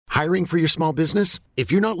Hiring for your small business?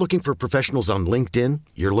 If you're not looking for professionals on LinkedIn,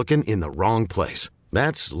 you're looking in the wrong place.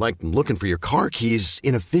 That's like looking for your car keys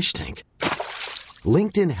in a fish tank.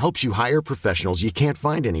 LinkedIn helps you hire professionals you can't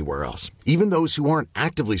find anywhere else, even those who aren't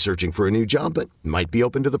actively searching for a new job but might be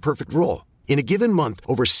open to the perfect role. In a given month,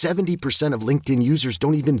 over 70% of LinkedIn users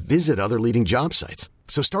don't even visit other leading job sites.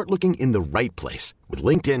 So start looking in the right place. With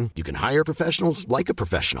LinkedIn, you can hire professionals like a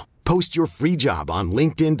professional. Post your free job on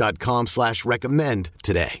linkedin.com/recommend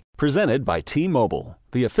today. Presented by T-Mobile,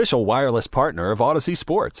 the official wireless partner of Odyssey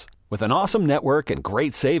Sports. With an awesome network and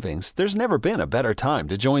great savings, there's never been a better time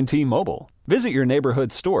to join T-Mobile. Visit your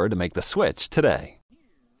neighborhood store to make the switch today.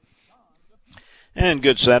 And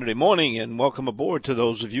good Saturday morning, and welcome aboard to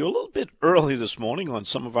those of you a little bit early this morning on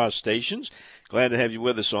some of our stations. Glad to have you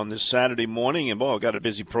with us on this Saturday morning, and boy, I've got a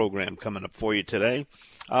busy program coming up for you today.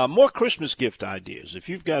 More Christmas gift ideas. If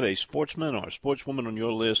you've got a sportsman or a sportswoman on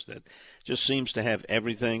your list that just seems to have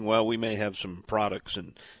everything, well, we may have some products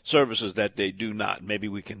and services that they do not. Maybe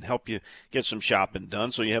we can help you get some shopping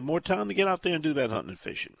done so you have more time to get out there and do that hunting and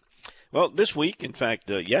fishing. Well, this week, in fact,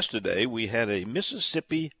 yesterday, we had a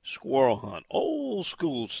Mississippi squirrel hunt, old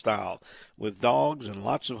school style, with dogs and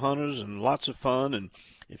lots of hunters and lots of fun. And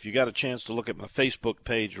if you got a chance to look at my Facebook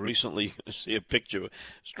page recently, you see a picture of a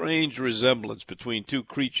strange resemblance between two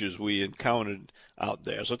creatures we encountered out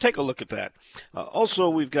there. So take a look at that. Also,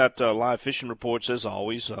 we've got live fishing reports, as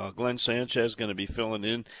always. Glenn Sanchez is going to be filling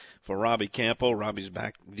in for Robbie Campo. Robbie's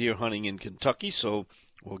back deer hunting in Kentucky, so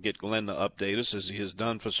we'll get Glenn to update us as he has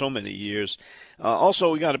done for so many years.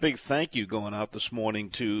 Also, we got a big thank you going out this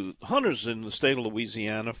morning to hunters in the state of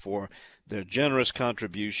Louisiana for their generous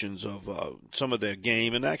contributions of some of their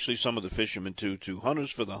game, and actually some of the fishermen too, to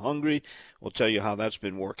Hunters for the Hungry. We'll tell you how that's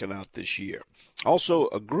been working out this year. Also,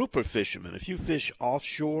 a grouper fishermen. If you fish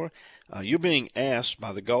offshore, you're being asked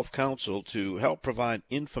by the Gulf Council to help provide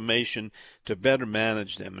information to better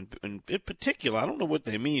manage them. And in particular, I don't know what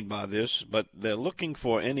they mean by this, but they're looking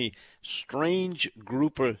for any strange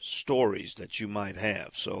grouper stories that you might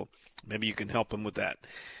have. So maybe you can help them with that.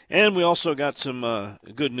 And we also got some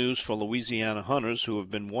good news for Louisiana hunters who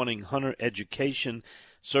have been wanting hunter education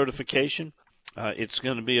certification. It's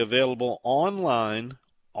going to be available online,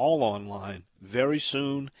 all online, very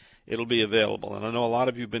soon. It'll be available. And I know a lot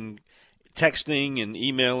of you have been texting and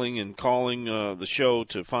emailing and calling the show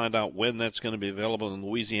to find out when that's going to be available in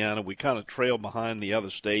Louisiana. We kind of trail behind the other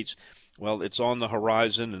states. Well, it's on the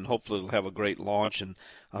horizon, and hopefully it'll have a great launch, and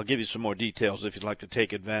I'll give you some more details if you'd like to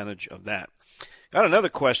take advantage of that. Got another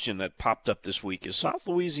question that popped up this week. Is South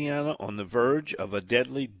Louisiana on the verge of a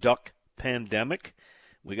deadly duck pandemic?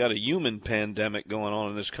 We got a human pandemic going on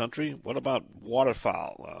in this country. What about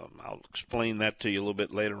waterfowl? I'll explain that to you a little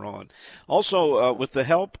bit later on. Also, with the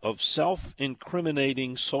help of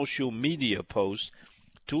self-incriminating social media posts,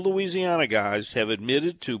 two Louisiana guys have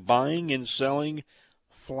admitted to buying and selling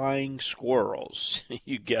flying squirrels.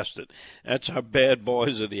 You guessed it. That's our bad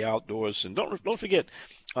boys of the outdoors. And don't forget,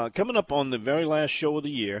 coming up on the very last show of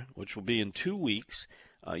the year, which will be in 2 weeks,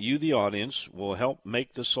 you, the audience, will help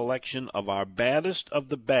make the selection of our baddest of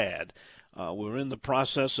the bad. We're in the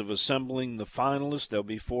process of assembling the finalists. There'll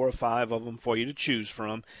be 4 or 5 of them for you to choose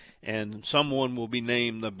from, and someone will be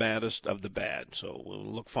named the baddest of the bad. So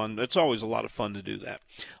it'll look fun. It's always a lot of fun to do that.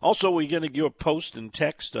 Also, we're getting your post and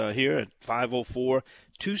text here at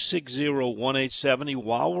 504-260-1870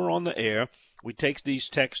 while we're on the air. We take these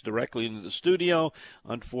texts directly into the studio.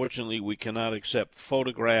 Unfortunately, we cannot accept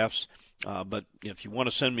photographs. But if you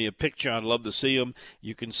want to send me a picture, I'd love to see them.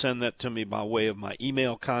 You can send that to me by way of my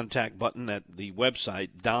email contact button at the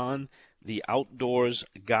website,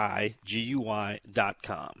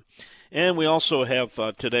 dontheoutdoorsguy.com. And we also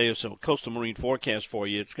have today some coastal marine forecast for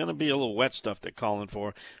you. It's going to be a little wet stuff they're calling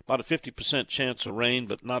for. About a 50% chance of rain,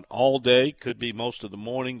 but not all day. Could be most of the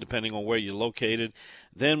morning, depending on where you're located.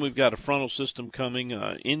 Then we've got a frontal system coming.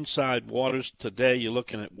 Inside waters today, you're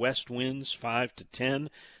looking at west winds 5 to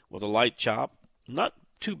 10. With a light chop. Not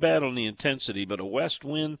too bad on the intensity, but a west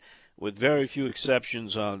wind with very few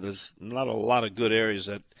exceptions. There's not a lot of good areas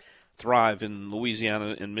that thrive in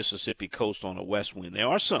Louisiana and Mississippi coast on a west wind. There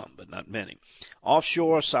are some, but not many.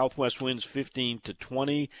 Offshore, southwest winds 15 to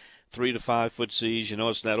 20, 3 to 5 foot seas. You know,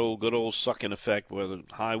 it's that good old sucking effect where the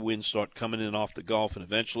high winds start coming in off the Gulf, and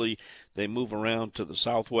eventually they move around to the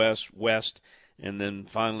southwest, west, and then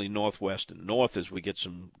finally northwest and north as we get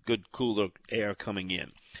some good cooler air coming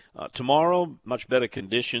in. Tomorrow, much better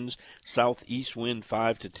conditions. Southeast wind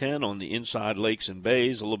 5 to 10 on the inside lakes and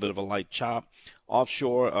bays. A little bit of a light chop.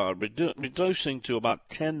 Offshore, reducing to about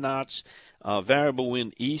 10 knots. Variable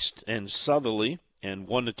wind east and southerly and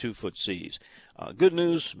 1 to 2 foot seas. Good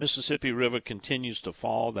news, Mississippi River continues to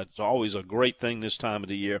fall. That's always a great thing this time of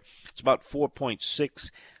the year. It's about 4.6.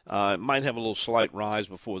 It might have a little slight rise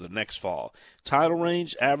before the next fall. Tidal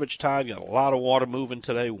range, average tide, got a lot of water moving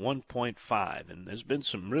today, 1.5. And there's been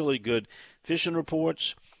some really good fishing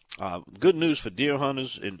reports. Good news for deer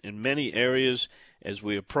hunters in many areas as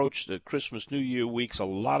we approach the Christmas New Year weeks. A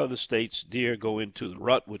lot of the states' deer go into the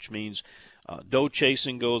rut, which means doe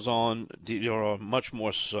chasing goes on. Deer are much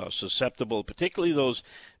more susceptible, particularly those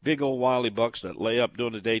big old wily bucks that lay up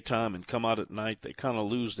during the daytime and come out at night. They kind of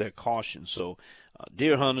lose their caution. So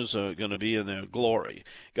deer hunters are going to be in their glory.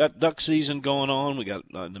 Got duck season going on. We got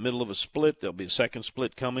in the middle of a split. There'll be a second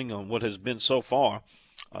split coming on what has been so far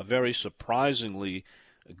a very surprisingly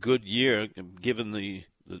good year, given the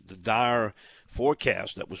dire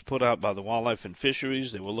forecast that was put out by the Wildlife and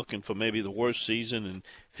Fisheries. They were looking for maybe the worst season in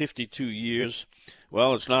 52 years.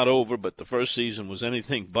 Well, it's not over, but the first season was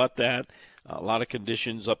anything but that. A lot of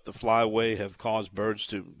conditions up the flyway have caused birds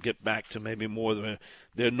to get back to maybe more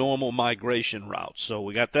their normal migration routes. So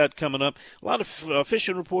we got that coming up. A lot of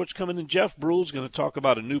fishing reports coming in. Jeff Brule's going to talk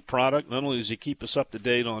about a new product. Not only does he keep us up to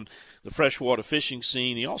date on the freshwater fishing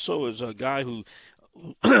scene, he also is a guy who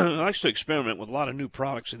likes to experiment with a lot of new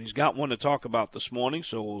products, and he's got one to talk about this morning,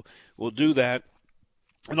 so we'll do that.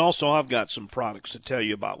 And also I've got some products to tell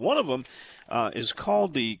you about. One of them is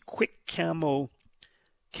called the Quick Camo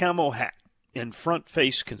Hat and Front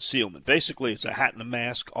Face Concealment. Basically, it's a hat and a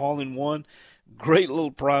mask all in one. Great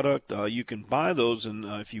little product. You can buy those, and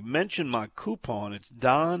if you mention my coupon, it's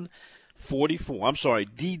DON44. I'm sorry,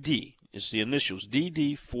 DD. It's the initials,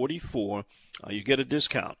 DD44. You get a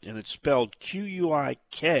discount, and it's spelled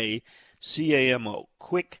QUIKCAMO,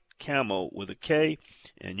 Quick Camo with a K,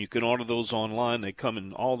 and you can order those online. They come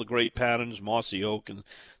in all the great patterns, mossy oak and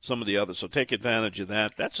some of the others, so take advantage of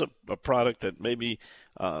that. That's a product that maybe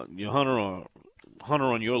your hunter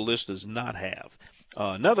on your list does not have.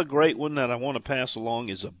 Another great one that I want to pass along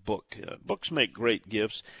is a book. Books make great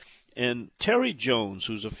gifts. And Terry Jones,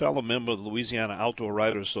 who's a fellow member of the Louisiana Outdoor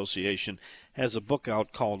Writers Association, has a book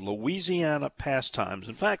out called Louisiana Pastimes.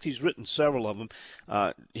 In fact, he's written several of them.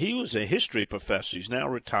 He was a history professor. He's now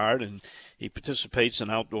retired, and he participates in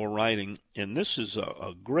outdoor writing. And this is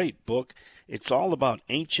a great book. It's all about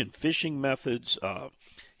ancient fishing methods,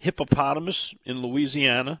 hippopotamus in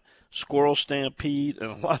Louisiana, squirrel stampede,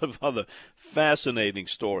 and a lot of other fascinating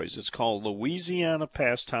stories. It's called Louisiana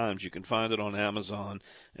Pastimes. You can find it on Amazon,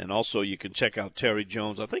 and also you can check out Terry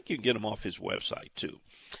Jones. I think you can get him off his website, too.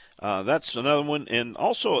 That's another one. And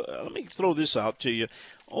also, let me throw this out to you.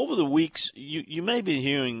 Over the weeks, you may be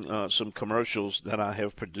hearing some commercials that I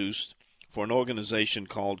have produced for an organization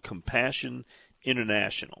called Compassion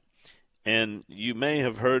International. And you may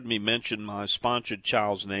have heard me mention my sponsored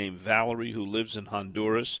child's name, Valerie, who lives in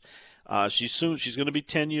Honduras. She's going to be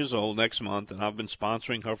 10 years old next month, and I've been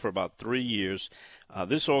sponsoring her for about 3 years.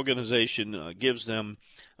 This organization gives them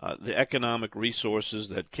the economic resources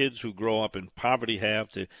that kids who grow up in poverty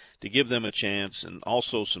have to give them a chance, and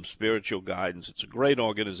also some spiritual guidance. It's a great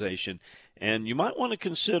organization, and you might want to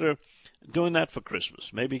consider doing that for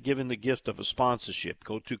Christmas, maybe giving the gift of a sponsorship.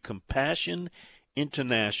 Go to Compassion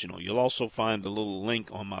International. You'll also find a little link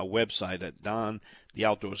on my website at Don the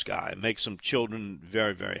Outdoors Guy. It makes some children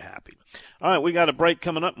very, very happy. All right, we got a break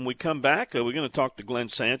coming up. When we come back, we're going to talk to Glenn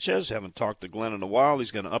Sanchez. Haven't talked to Glenn in a while.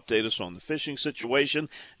 He's going to update us on the fishing situation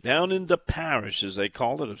down in the parish, as they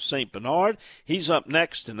call it, of St. Bernard. He's up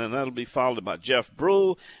next, and then that'll be followed by Jeff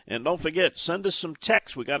Brule. And don't forget, send us some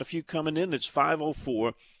texts. We got a few coming in. It's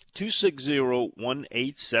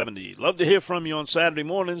 504-260-1870. Love to hear from you on Saturday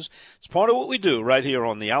mornings. It's part of what we do right here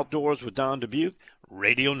on the Outdoors with Don Dubuque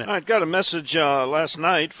Radio Network. I got a message last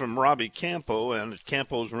night from Robbie Campo and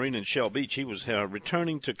Campo's Marine in Shell Beach. He was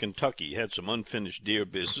returning to Kentucky. He had some unfinished deer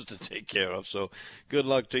business to take care of. So good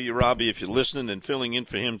luck to you, Robbie, if you're listening. And filling in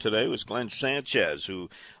for him today was Glenn Sanchez, who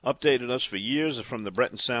updated us for years from the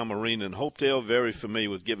Breton Sound Marine in Hopedale. Very familiar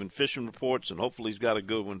with giving fishing reports, and hopefully he's got a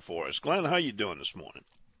good one for us. Glenn, how you doing this morning?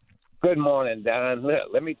 Good morning, Don.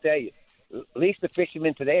 Let me tell you, at least the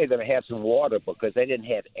fishermen today are going to have some water because they didn't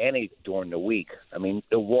have any during the week. I mean,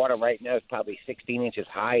 the water right now is probably 16 inches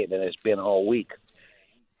higher than it's been all week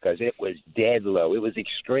because it was dead low. It was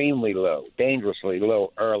extremely low, dangerously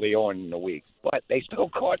low early on in the week. But they still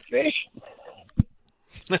caught fish.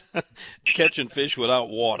 Catching fish without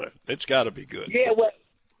water. It's got to be good. Yeah,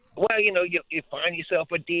 well, you know, you find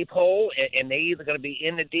yourself a deep hole, and they're either going to be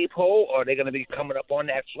in the deep hole or they're going to be coming up on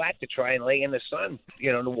that flat to try and lay in the sun,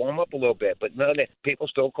 you know, to warm up a little bit. But no, people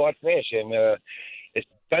still caught fish, and it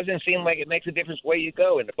doesn't seem like it makes a difference where you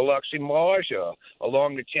go, in the Biloxi Marsh or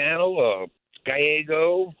along the channel or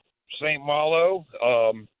Gallego, St. Malo,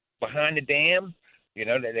 behind the dam,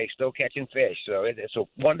 they still catching fish. So it's a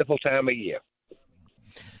wonderful time of year.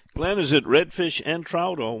 Glenn, is it redfish and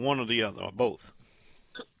trout, or one or the other, or both?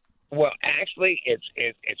 Well, actually, it's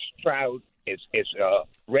trout, it's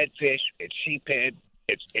redfish, it's sheephead,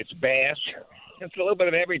 it's bass. It's a little bit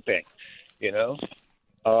of everything,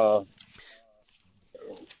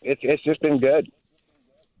 It's just been good.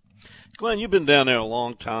 Glenn, you've been down there a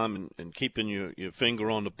long time and keeping your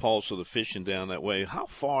finger on the pulse of the fishing down that way. How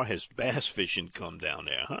far has bass fishing come down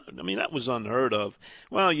there? Huh? I mean, that was unheard of.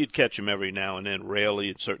 Well, you'd catch them every now and then, rarely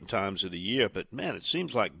at certain times of the year. But, man, it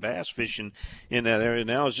seems like bass fishing in that area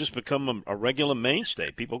now has just become a regular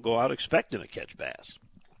mainstay. People go out expecting to catch bass.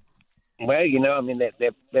 Well,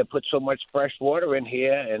 they put so much fresh water in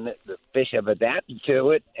here, and the fish have adapted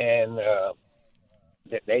to it, and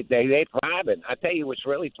they thriving. I tell you, what's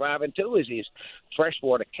really thriving too is these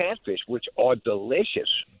freshwater catfish, which are delicious.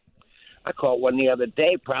 I caught one the other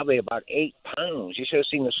day, probably about 8 pounds. You should have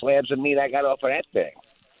seen the slabs of meat I got off of that thing.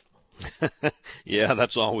 Yeah,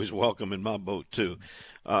 that's always welcome in my boat too.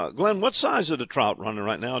 Glenn, what size are the trout running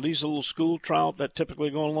right now? Are these little school trout that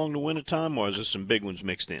typically go along the wintertime, or is there some big ones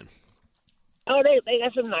mixed in? Oh, they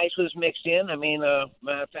got some nice ones mixed in. I mean,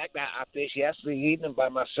 matter of fact, I fished yesterday evening by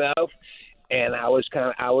myself, and I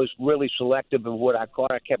was really selective of what I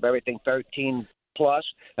caught. I kept everything 13 plus,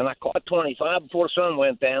 and I caught 25 before the sun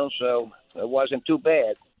went down, so it wasn't too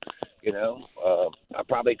bad. I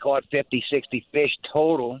probably caught 50, 60 fish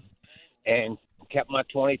total, and kept my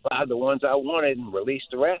 25, the ones I wanted, and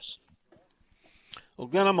released the rest. Well,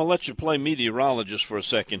 Glenn, I'm gonna let you play meteorologist for a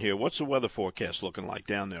second here. What's the weather forecast looking like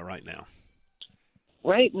down there right now?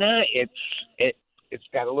 Right now, it's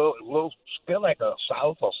got a little feel like a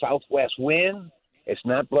south or southwest wind. It's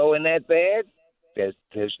not blowing that bad.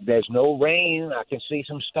 There's no rain. I can see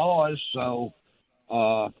some stars. So,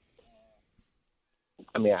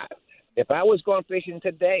 if I was going fishing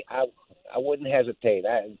today, I wouldn't hesitate.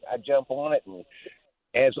 I'd jump on it, and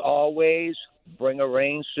as always, bring a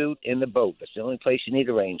rain suit in the boat. That's the only place you need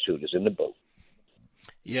a rain suit is in the boat.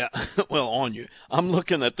 Yeah, well, on you. I'm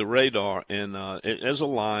looking at the radar, and as a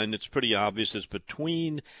line, it's pretty obvious. It's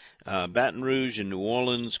between Baton Rouge and New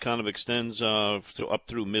Orleans, kind of extends up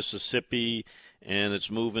through Mississippi, and it's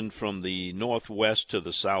moving from the northwest to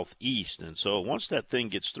the southeast. And so once that thing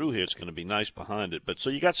gets through here, it's going to be nice behind it. But so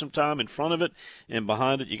you got some time in front of it and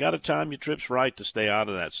behind it. You got to time your trips right to stay out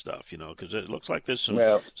of that stuff, because it looks like there's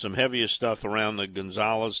some heavier stuff around the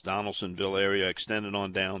Gonzales, Donaldsonville area, extending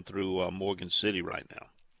on down through Morgan City right now.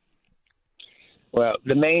 Well,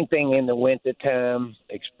 the main thing in the wintertime,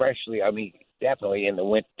 definitely in the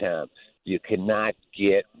wintertime, you cannot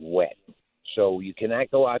get wet. So you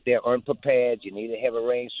cannot go out there unprepared. You need to have a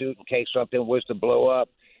rain suit in case something was to blow up.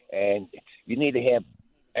 And you need to have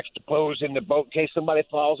extra clothes in the boat in case somebody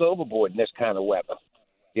falls overboard in this kind of weather,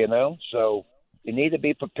 So you need to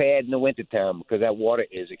be prepared in the wintertime because that water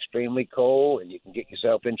is extremely cold and you can get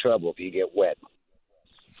yourself in trouble if you get wet.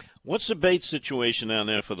 What's the bait situation down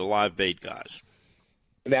there for the live bait guys?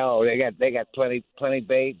 No, they got plenty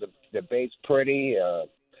bait. The bait's pretty.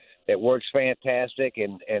 It works fantastic,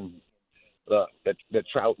 and the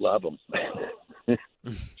trout love them.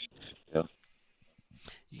 Yeah.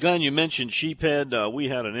 Glenn, you mentioned sheephead. We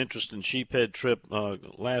had an interesting sheephead trip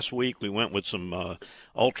last week. We went with some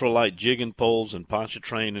ultralight jigging poles and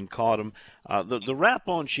Pontchartrain and caught them. The wrap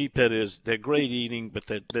on sheephead is they're great eating, but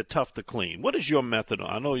they're tough to clean. What is your method?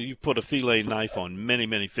 I know you put a fillet knife on many,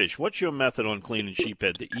 many fish. What's your method on cleaning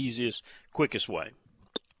sheephead, the easiest, quickest way?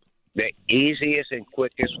 The easiest and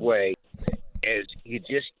quickest way is you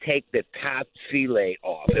just take the top fillet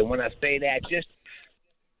off. And when I say that, just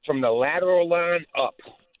from the lateral line up.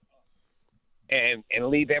 And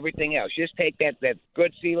leave everything else. Just take that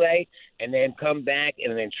good fillet and then come back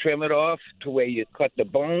and then trim it off to where you cut the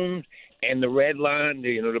bones and the red line,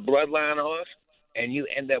 the bloodline off, and you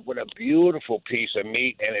end up with a beautiful piece of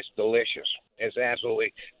meat, and it's delicious. It's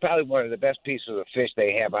absolutely probably one of the best pieces of fish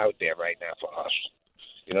they have out there right now for us.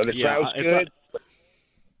 The trout's good,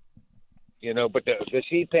 but the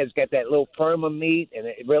sheephead's got that little firmer meat, and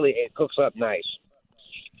it cooks up nice.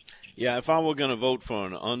 Yeah, if I were going to vote for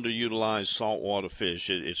an underutilized saltwater fish,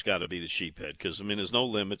 it's got to be the sheephead because, there's no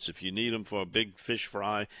limits. If you need them for a big fish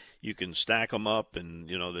fry, you can stack them up, and,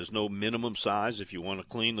 there's no minimum size. If you want to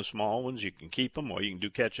clean the small ones, you can keep them, or you can do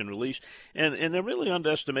catch and release. And they're really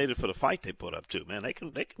underestimated for the fight they put up, too, man. They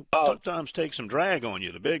can sometimes take some drag on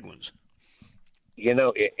you, the big ones.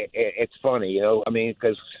 It's funny,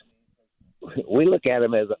 because we look at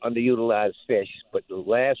them as underutilized fish, but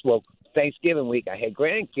Thanksgiving week, I had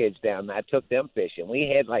grandkids down, and I took them fishing.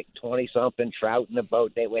 We had like 20-something trout in the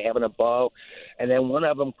boat. They were having a ball, and then one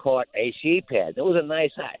of them caught a sheephead. It was a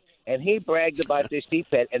nice size. And he bragged about this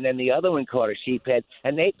sheephead, and then the other one caught a sheephead,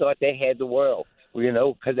 and they thought they had the world,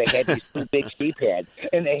 because they had these two big sheepheads,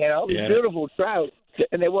 and they had all these beautiful trout,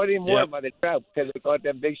 and they weren't even worried about the trout because they caught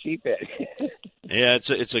them big sheephead. Yeah,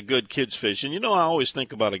 it's a good kids fish. And, I always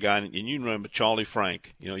think about a guy, and you remember Charlie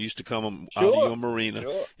Frank, used to come out of your marina,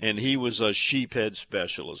 and he was a sheephead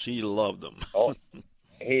specialist. He loved them. Oh,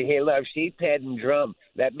 he loved sheephead and drum.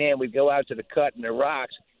 That man would go out to the cut in the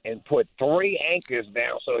rocks and put 3 anchors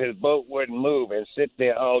down so his boat wouldn't move and sit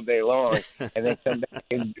there all day long and then come back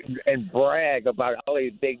and brag about all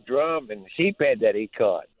these big drum and sheephead that he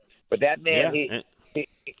caught. But that man,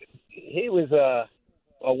 he was a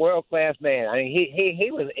world-class man. I mean, he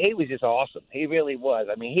was just awesome. He really was.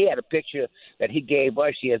 I mean, he had a picture that he gave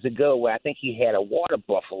us years ago where I think he had a water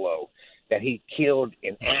buffalo that he killed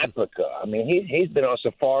in Africa. I mean, he's been on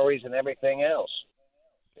safaris and everything else.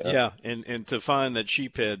 Yeah, and to find that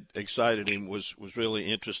sheephead excited him was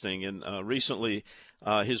really interesting. And recently,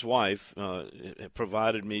 his wife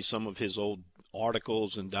provided me some of his old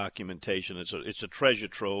articles and documentation. It's a treasure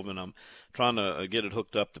trove, and I'm trying to get it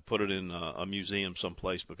hooked up to put it in a museum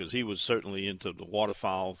someplace, because he was certainly into the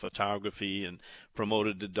waterfowl photography and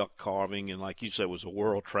promoted the duck carving, and like you said, was a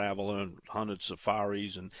world traveler and hunted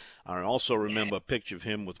safaris. And I also remember a picture of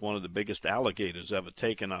him with one of the biggest alligators ever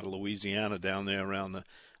taken out of Louisiana down there around the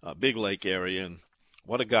Big Lake area. And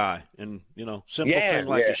what a guy. And, simple thing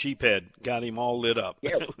like a sheephead got him all lit up.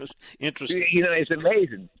 Yeah. It was interesting. It's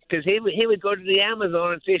amazing, because he would go to the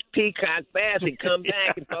Amazon and fish peacock bass and come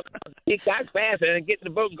back and talk about peacock bass and then get in the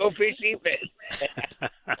boat and go fish sheephead.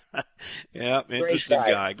 Yeah, interesting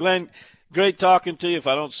guy. Glenn, great talking to you. If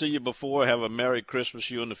I don't see you before, have a Merry Christmas,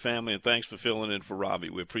 you and the family, and thanks for filling in for Robbie.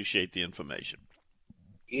 We appreciate the information.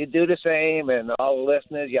 You do the same, and all the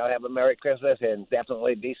listeners, y'all have a Merry Christmas, and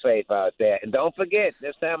definitely be safe out there. And don't forget,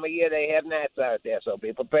 this time of year they have gnats out there, so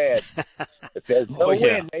be prepared. If there's no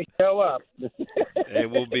wind, they show up. They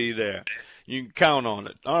will be there. You can count on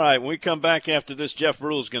it. All right, when we come back after this, Jeff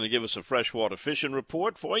Brule is going to give us a freshwater fishing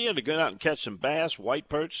report for you to go out and catch some bass, white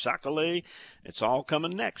perch, sac-a-lait. It's all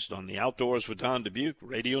coming next on the Outdoors with Don Dubuque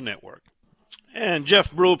Radio Network. And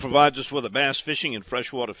Jeff Brule provides us with a bass fishing and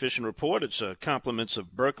freshwater fishing report. It's compliments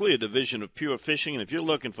of Berkley, a division of Pure Fishing. And if you're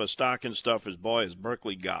looking for stocking stuffers, boy, has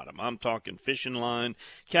Berkley got them. I'm talking fishing line,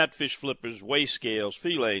 catfish flippers, weigh scales,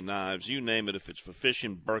 fillet knives, you name it. If it's for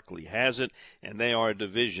fishing, Berkley has it, and they are a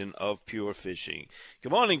division of Pure Fishing.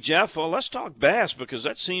 Good morning, Jeff. Well, let's talk bass, because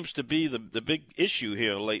that seems to be the big issue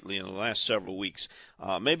here lately in the last several weeks.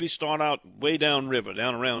 Maybe start out way downriver,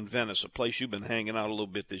 down around Venice, a place you've been hanging out a little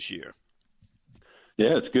bit this year.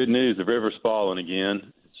 Yeah, it's good news. The river's falling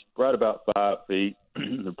again. It's right about 5 feet.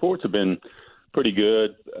 The reports have been pretty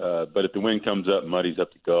good, but if the wind comes up and muddies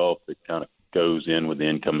up the Gulf, it kind of goes in with the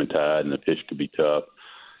incoming tide, and the fish could be tough.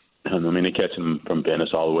 They catch them from Venice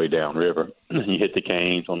all the way downriver. You hit the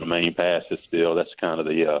canes on the main passes still. That's kind of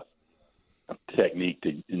the technique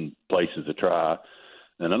in places to try.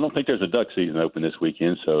 And I don't think there's a duck season open this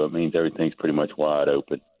weekend, so it means everything's pretty much wide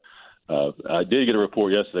open. I did get a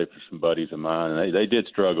report yesterday from some buddies of mine, and they did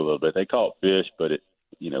struggle a little bit. They caught fish, but it,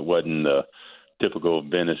 wasn't the typical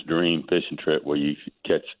Venice dream fishing trip where you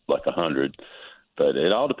catch like 100. But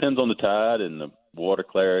it all depends on the tide and the water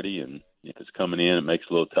clarity, and if it's coming in, it makes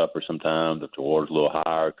it a little tougher sometimes. If the water's a little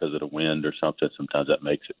higher because of the wind or something, sometimes that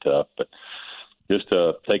makes it tough. But just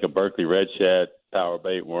to take a Berkley red shad power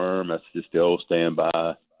bait worm, that's just the old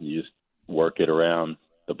standby. You just work it around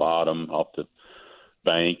the bottom off the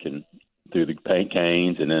bank and through the paint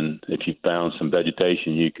canes, and then if you found some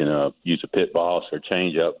vegetation, you can use a pit boss or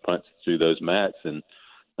change up, punch through those mats, and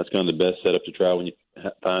that's kind of the best setup to try when you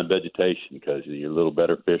find vegetation, because your little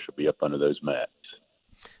better fish will be up under those mats.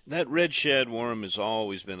 That red shad worm has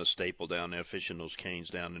always been a staple down there, fishing those canes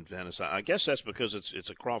down in Venice. I guess that's because it's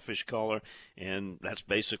a crawfish color, and that's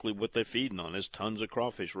basically what they're feeding on. There's tons of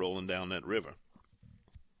crawfish rolling down that river.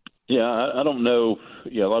 Yeah, I don't know.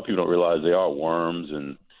 Yeah, a lot of people don't realize they are worms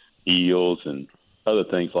and eels and other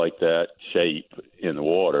things like that shape in the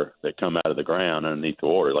water that come out of the ground underneath the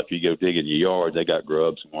water. Like if you go dig in your yard, they got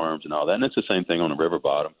grubs and worms and all that. And it's the same thing on the river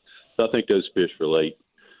bottom. So I think those fish relate.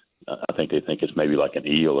 I think they think it's maybe like an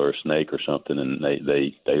eel or a snake or something, and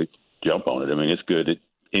they jump on it. It's good.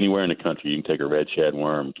 Anywhere in the country, you can take a red shad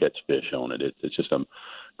worm and catch fish on it. It's just a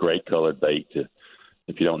great colored bait.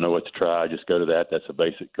 If you don't know what to try, just go to that. That's a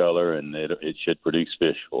basic color, and it should produce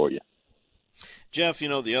fish for you. Jeff,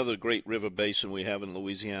 the other great river basin we have in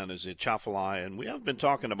Louisiana is the Atchafalaya, and we haven't been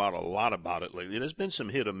talking about a lot about it lately. There's been some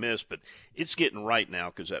hit or miss, but it's getting right now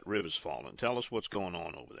because that river's falling. Tell us what's going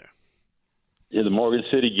on over there. Yeah, the Morgan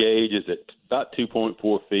City gauge is at about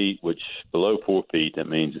 2.4 feet, which below 4 feet, that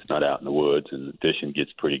means it's not out in the woods, and the fishing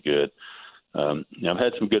gets pretty good. I've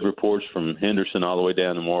had some good reports from Henderson all the way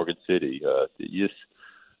down to Morgan City. Just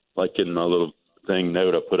like in my little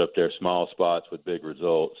note I put up there, small spots with big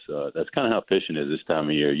results. That's kind of how fishing is this time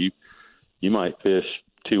of year. You might fish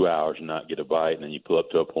 2 hours and not get a bite, and then you pull up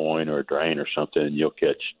to a point or a drain or something, and you'll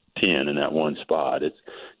catch 10 in that one spot.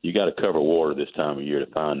 You got to cover water this time of year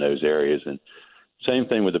to find those areas. And same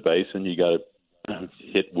thing with the basin. You got to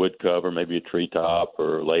hit wood cover, maybe a treetop,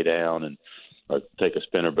 or lay down or take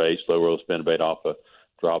a spinnerbait, slow roll spinnerbait off a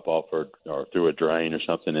drop off or through a drain or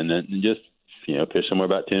something, and then just fish somewhere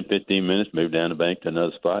about 10, 15 minutes, move down the bank to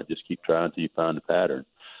another spot, just keep trying until you find a pattern.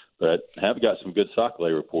 But I have got some good sockeye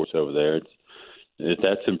reports over there.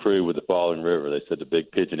 That's improved with the falling river. They said the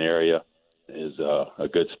Big Pigeon area is a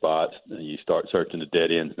good spot. You start searching the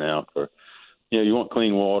dead ends now for, you want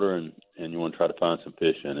clean water and you want to try to find some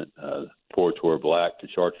fish in it. Ports were black to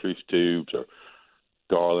chartreuse tubes or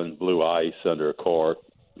garland blue ice under a cork.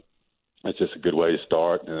 That's just a good way to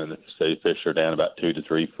start. And say fish are down about 2 to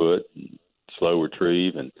 3 foot, slow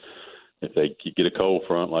retrieve. And if they get a cold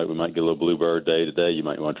front, like we might get a little bluebird day today, you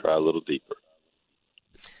might want to try a little deeper.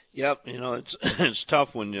 Yep, it's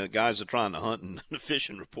tough when guys are trying to hunt and the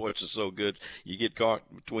fishing reports are so good. You get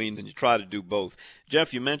caught between and you try to do both.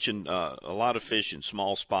 Jeff, you mentioned a lot of fish in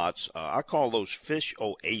small spots. I call those fish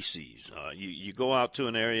oases. You go out to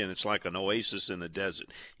an area and it's like an oasis in the desert.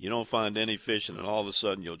 You don't find any fish, and then all of a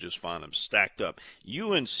sudden you'll just find them stacked up.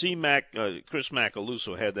 You and Chris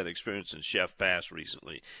Macaluso had that experience in Chef Pass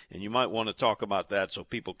recently, and you might want to talk about that so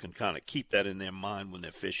people can kind of keep that in their mind when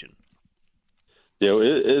they're fishing. Yeah,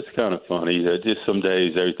 it's kind of funny. Just some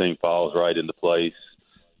days everything falls right into place.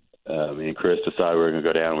 Me and Chris decided we were going to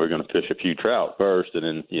go down. We were going to fish a few trout first, and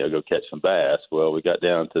then go catch some bass. Well, we got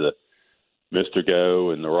down to the Mr.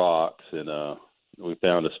 Go and the rocks, and we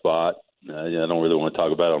found a spot. I don't really want to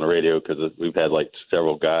talk about it on the radio because we've had like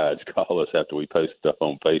several guides call us after we post stuff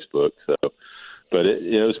on Facebook. So, but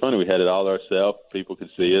it was funny. We had it all ourselves. People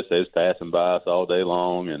could see us. They was passing by us all day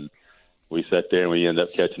long, and we sat there and we ended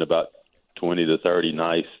up catching about 20 to 30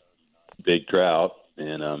 nice big trout,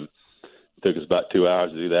 and it took us about 2 hours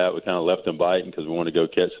to do that. We kind of left them biting because we wanted to go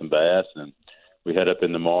catch some bass, and we had up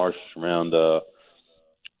in the marsh around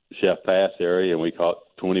Chef Pass area, and we caught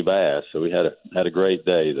 20 bass. So we had a great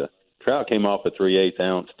day. The trout came off a 3/8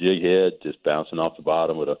 ounce jig head, just bouncing off the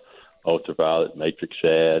bottom with a ultraviolet matrix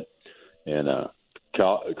shad, and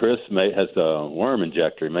Chris has a worm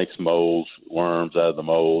injector. He makes worms out of the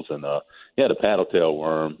molds, and he had a paddle-tail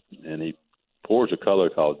worm, and he pours a color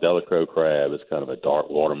called Delacroix crab. It's kind of a dark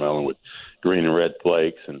watermelon with green and red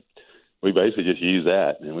flakes, and we basically just used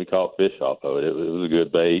that, and we caught fish off of it. It was a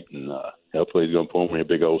good bait, and hopefully he's going to pour me a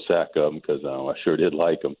big old sack of them because I sure did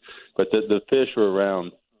like them. But the fish were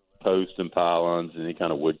around posts and pylons and any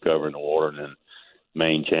kind of wood cover in the water, and then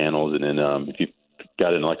main channels, and then if you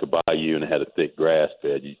got in like a bayou and it had a thick grass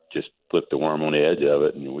bed, you just flip the worm on the edge of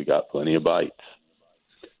it, and we got plenty of bites.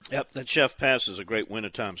 Yep, that Chef Pass is a great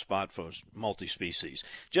wintertime spot for multi-species.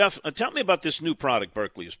 Jeff, tell me about this new product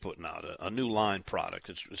Berkley is putting out, a new line product.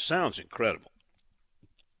 It sounds incredible.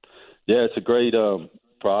 Yeah, it's a great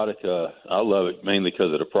product. I love it mainly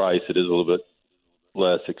because of the price. It is a little bit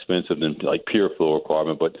less expensive than like pure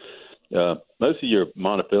fluorocarbon, but most of your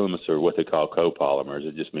monofilaments are what they call copolymers.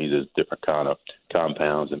 It just means there's different kind of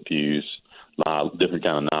compounds infused, different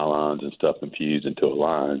kind of nylons and stuff infused into a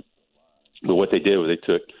line. But what they did was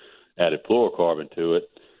they added fluorocarbon to it,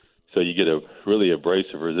 so you get a really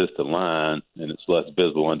abrasive resistant line, and it's less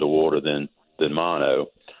visible underwater than mono.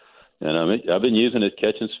 And I've been using it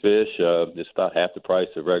catching fish. It's about half the price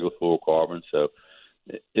of regular fluorocarbon. So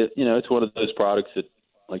it's one of those products that,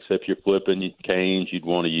 like say, if you're flipping canes, you'd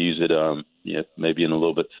want to use it, maybe in a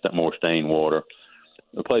little bit more stained water,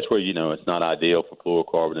 a place where it's not ideal for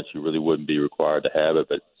fluorocarbon, that you really wouldn't be required to have it,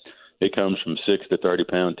 but it comes from 6 to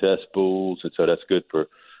 30-pound test spools, and so that's good for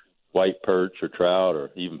white perch or trout or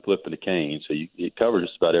even flipping a cane. So it covers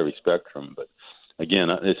just about every spectrum. But, again,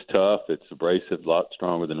 it's tough. It's abrasive, a lot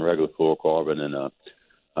stronger than regular fluorocarbon, and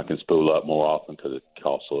I can spool up more often because it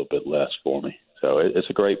costs a little bit less for me. So it's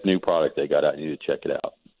a great new product they got out. You need to check it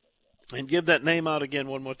out. And give that name out again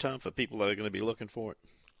one more time for people that are going to be looking for it.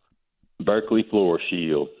 Berkley Fluor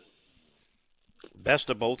Shield. Best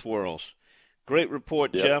of both worlds. Great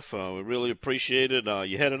report, Yep. Jeff. We really appreciate it.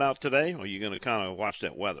 You headed out today, or are you going to kind of watch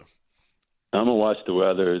that weather? I'm going to watch the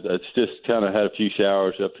weather. It's just kind of had a few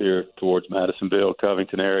showers up here towards Madisonville,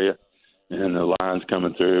 Covington area, and the line's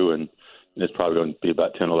coming through, and it's probably going to be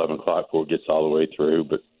about 10, 11 o'clock before it gets all the way through.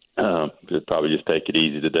 But it'll probably just take it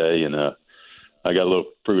easy today. And I got a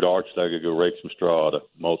little fruit arch that I could go rake some straw to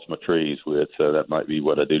mulch my trees with, so that might be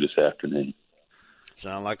what I do this afternoon.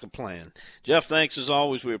 Sound like a plan. Jeff, thanks as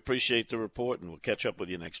always. We appreciate the report, and we'll catch up with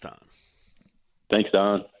you next time. Thanks,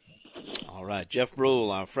 Don. All right, Jeff Brule,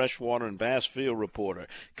 our freshwater and bass field reporter.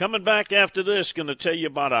 Coming back after this, going to tell you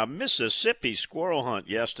about our Mississippi squirrel hunt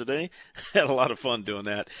yesterday. Had a lot of fun doing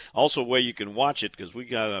that. Also, where you can watch it, because we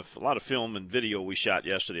got a lot of film and video we shot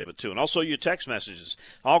yesterday of it, too. And also your text messages.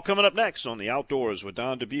 All coming up next on the Outdoors with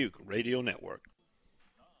Don Dubuque Radio Network.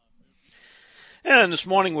 And this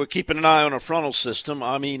morning we're keeping an eye on a frontal system.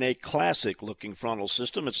 I mean a classic-looking frontal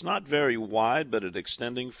system. It's not very wide, but it's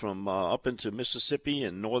extending from up into Mississippi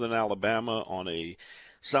and northern Alabama on a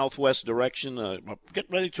southwest direction. Get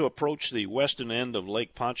ready to approach the western end of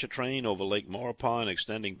Lake Pontchartrain over Lake Maurepas and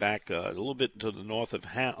extending back a little bit to the north of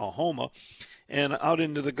Houma and out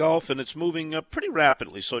into the Gulf, and it's moving pretty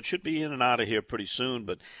rapidly, so it should be in and out of here pretty soon.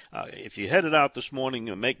 But if you headed out this morning,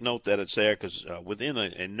 make note that it's there, because within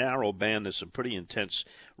a narrow band, there's some pretty intense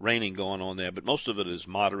raining going on there, but most of it is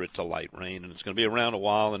moderate to light rain, and it's going to be around a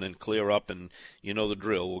while and then clear up, and you know the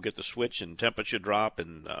drill. We'll get the switch and temperature drop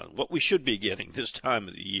and what we should be getting this time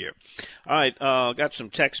of the year. All right, got some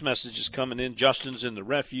text messages coming in. Justin's in the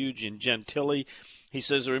refuge in Gentilly. He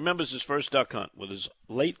says he remembers his first duck hunt with his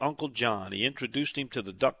late Uncle John. He introduced him to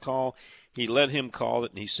the duck call. He let him call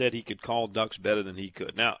it, and he said he could call ducks better than he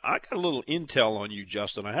could. Now, I got a little intel on you,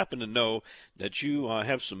 Justin. I happen to know that you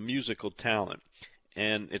have some musical talent,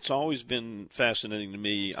 and it's always been fascinating to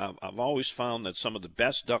me. I've always found that some of the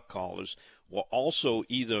best duck callers were also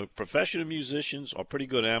either professional musicians or pretty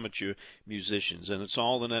good amateur musicians, and it's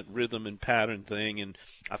all in that rhythm and pattern thing, and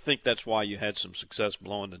I think that's why you had some success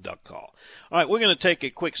blowing the duck call. All right, we're going to take a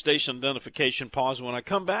quick station identification pause. When I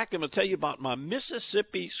come back, I'm going to tell you about my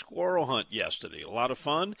Mississippi squirrel hunt yesterday. A lot of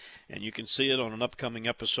fun, and you can see it on an upcoming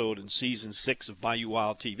episode in Season 6 of Bayou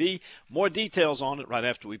Wild TV. More details on it right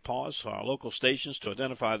after we pause for our local stations to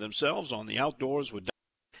identify themselves on the Outdoors with.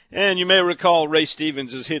 And you may recall Ray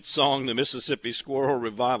Stevens' hit song, The Mississippi Squirrel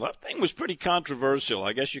Revival. That thing was pretty controversial.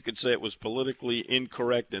 I guess you could say it was politically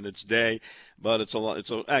incorrect in its day, but it's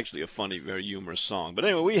actually a funny, very humorous song. But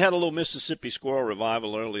anyway, we had a little Mississippi Squirrel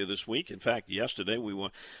Revival earlier this week. In fact, yesterday we were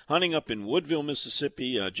hunting up in Woodville,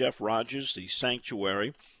 Mississippi, Jeff Rogers, the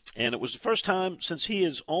sanctuary, and it was the first time since he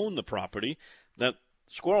has owned the property that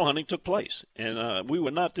squirrel hunting took place, and we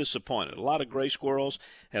were not disappointed. A lot of gray squirrels,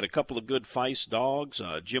 had a couple of good feist dogs.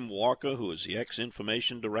 Jim Walker, who is the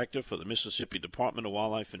ex-information director for the Mississippi Department of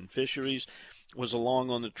Wildlife and Fisheries, was along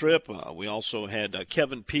on the trip. We also had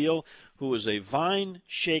Kevin Peel, who is a vine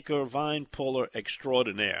shaker, vine puller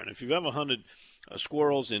extraordinaire. And if you've ever hunted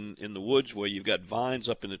squirrels in the woods where you've got vines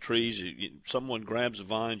up in the trees, someone grabs the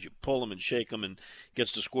vines, you pull them and shake them and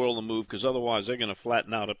gets the squirrel to move, because otherwise they're going to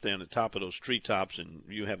flatten out up there on the top of those treetops, and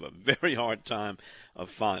you have a very hard time of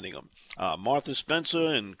finding them. Martha Spencer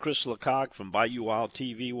and Chris Lecoq from Bayou Wild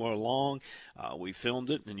TV were along. We filmed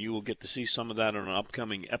it, and you will get to see some of that on an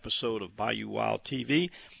upcoming episode of Bayou Wild TV.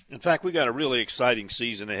 In fact, we got a really exciting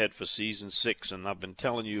season ahead for Season 6, and I've been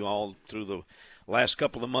telling you all through the last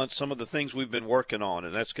couple of months some of the things we've been working on,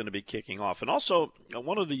 and that's going to be kicking off. And also,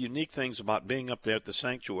 one of the unique things about being up there at the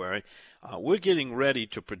sanctuary, we're getting ready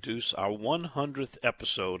to produce our 100th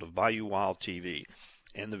episode of Bayou Wild TV.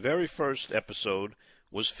 And the very first episode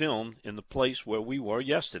was filmed in the place where we were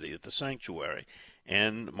yesterday at the sanctuary.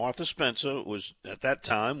 And Martha Spencer was, at that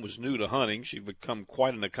time, was new to hunting. She'd become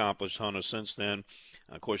quite an accomplished hunter since then.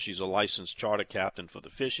 Of course, she's a licensed charter captain for the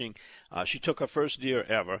fishing. She took her first deer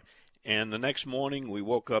ever. And the next morning, we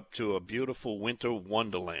woke up to a beautiful winter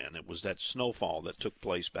wonderland. It was that snowfall that took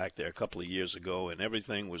place back there a couple of years ago, and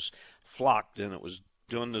everything was flocked, and it was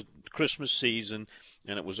during the Christmas season,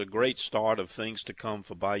 and it was a great start of things to come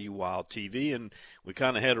for Bayou Wild TV, and we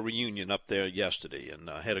kind of had a reunion up there yesterday, and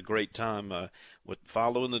had a great time with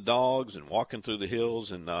following the dogs and walking through the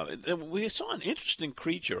hills, and we saw an interesting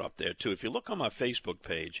creature up there, too. If you look on my Facebook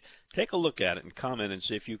page, take a look at it and comment and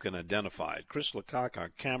see if you can identify it. Chris Lecoq, our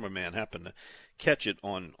cameraman, happened to catch it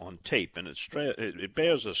on tape, and it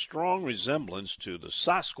bears a strong resemblance to the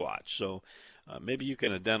Sasquatch, so Maybe you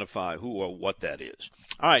can identify who or what that is.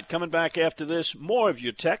 All right, coming back after this, more of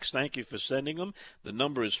your texts. Thank you for sending them. The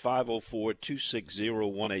number is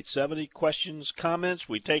 504-260-1870. Questions, comments,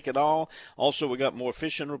 we take it all. Also, we got more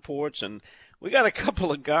fishing reports, and we got a couple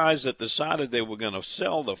of guys that decided they were going to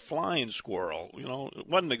sell the flying squirrel. You know, it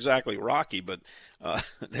wasn't exactly Rocky, but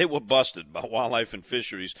they were busted by Wildlife and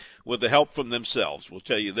Fisheries with the help from themselves. We'll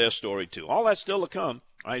tell you their story, too. All that's still to come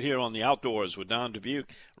right here on the Outdoors with Don Dubuque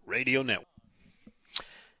Radio Network.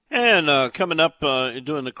 And coming up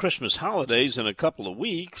during the Christmas holidays in a couple of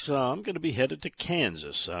weeks, I'm going to be headed to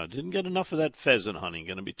Kansas. Didn't get enough of that pheasant hunting.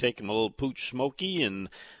 Going to be taking a little Pooch Smoky and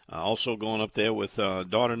also going up there with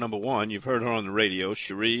daughter number one. You've heard her on the radio,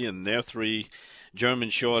 Cherie, and their three German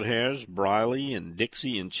short hairs, Briley and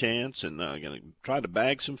Dixie and Chance, and going to try to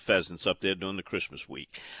bag some pheasants up there during the Christmas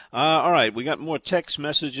week. All right, we got more text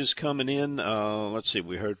messages coming in. Let's see,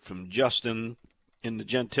 we heard from Justin in the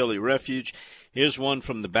Gentilly Refuge. Here's one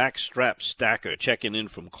from the Backstrap Stacker, checking in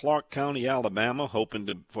from Clark County, Alabama,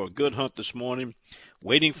 hoping for a good hunt this morning,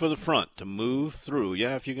 waiting for the front to move through.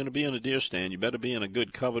 Yeah, if you're going to be in a deer stand, you better be in a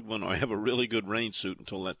good covered one or have a really good rain suit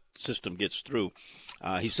until that system gets through.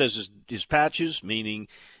 He says his patches, meaning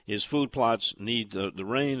his food plots, need the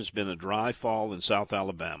rain. It's been a dry fall in South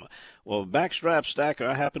Alabama. Well, Backstrap Stacker,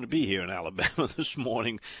 I happen to be here in Alabama this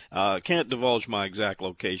morning. Can't divulge my exact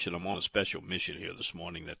location. I'm on a special mission here this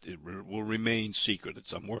morning that it will remain secret.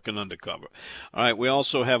 I'm working undercover. All right, we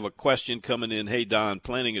also have a question coming in. Hey, Don,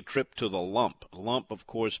 planning a trip to the Lump. Lump, of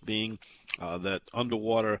course, being that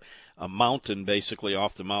underwater mountain basically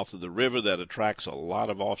off the mouth of the river that attracts a lot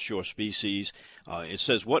of offshore species. It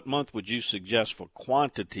says, what month would you suggest for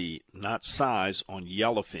quantity, not size, on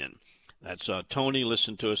yellowfin? That's Tony,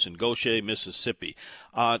 listen to us in Goshen, Mississippi.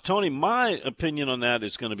 Tony, my opinion on that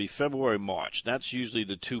is going to be February, March. That's usually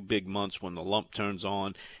the two big months when the lump turns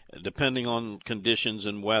on. Depending on conditions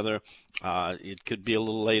and weather, it could be a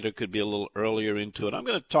little later, could be a little earlier into it. I'm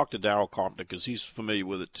going to talk to Darrell Carpenter because he's familiar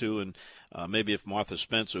with it too, and maybe if Martha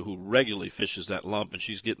Spencer, who regularly fishes that lump and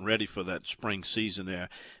she's getting ready for that spring season there,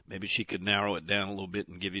 maybe she could narrow it down a little bit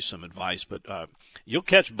and give you some advice. But you'll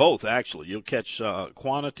catch both, actually. You'll catch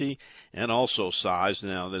quantity and also size.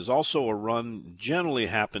 Now, there's also a run generally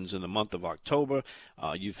happens in the month of October.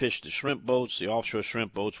 You fish the shrimp boats, the offshore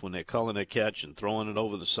shrimp boats, when they're culling their catch and throwing it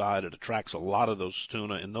over the side. It attracts a lot of those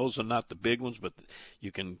tuna, and those are not the big ones, but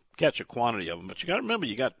you can catch a quantity of them. But you got to remember,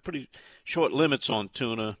 you got pretty short limits on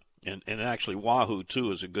tuna, and actually wahoo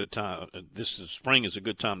too is a good time. Spring is a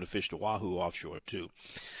good time to fish the wahoo offshore too.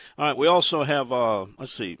 All right, we also have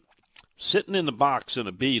let's see, sitting in the box in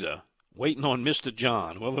a beta, waiting on Mr.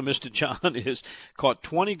 John. Whoever Mr. John is, caught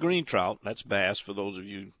 20 green trout. That's bass, for those of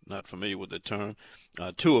you not familiar with the term.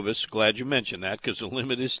 Two of us, glad you mentioned that, because the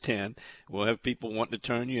limit is 10. We'll have people wanting to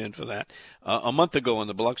turn you in for that. A month ago in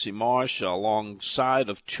the Biloxi Marsh, alongside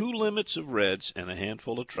of 2 limits of reds and a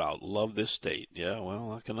handful of trout. Love this state. Yeah,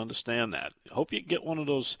 well, I can understand that. Hope you get one of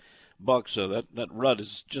those bucks. That rut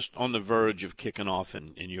is just on the verge of kicking off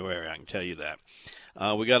in your area, I can tell you that.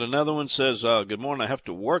 We got another one, says, good morning, I have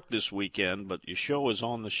to work this weekend, but your show is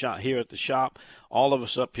on the shop here at the shop. All of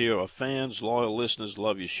us up here are fans, loyal listeners,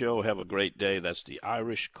 love your show. Have a great day. That's the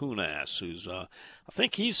Irish Coonass, who's, I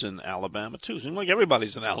think he's in Alabama, too. Seems like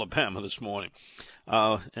everybody's in Alabama this morning.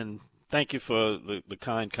 And thank you for the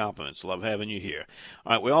kind compliments. Love having you here.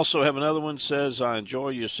 All right, we also have another one, says, I enjoy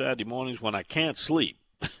your Saturday mornings when I can't sleep.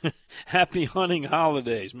 Happy hunting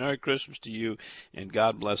holidays. Merry Christmas to you, and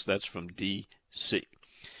God bless. That's from D.C.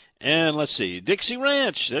 And let's see, Dixie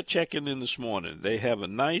Ranch, they're checking in this morning. They have a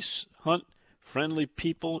nice hunt, friendly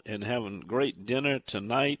people, and having great dinner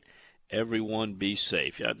tonight. Everyone be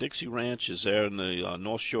safe. Yeah, Dixie Ranch is there in the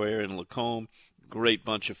North Shore area in Lacombe. Great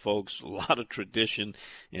bunch of folks, a lot of tradition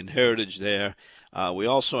and heritage there. We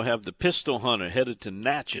also have the Pistol Hunter headed to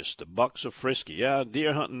Natchez. The bucks are frisky. Yeah,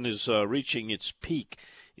 deer hunting is reaching its peak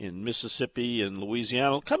in Mississippi and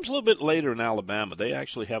Louisiana. It comes a little bit later in Alabama. They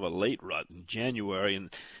actually have a late rut in January, and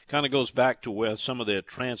kind of goes back to where some of their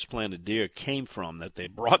transplanted deer came from, that they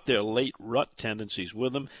brought their late rut tendencies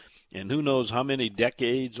with them. And who knows how many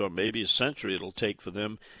decades or maybe a century it'll take for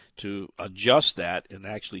them to adjust that and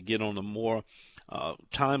actually get on a more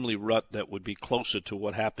timely rut that would be closer to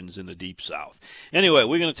what happens in the Deep South. Anyway,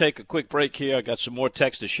 we're going to take a quick break here. I got some more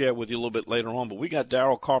text to share with you a little bit later on, but we got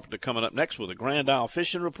Darrell Carpenter coming up next with a Grand Isle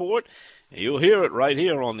Fishing Report. And you'll hear it right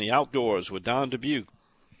here on the Outdoors with Don Dubuque.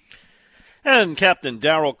 And Captain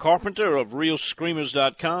Darrell Carpenter of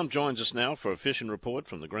ReelScreamers.com joins us now for a fishing report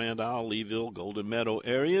from the Grand Isle, Leeville, Golden Meadow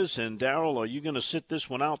areas. And, Darrell, are you going to sit this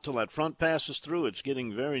one out till that front passes through? It's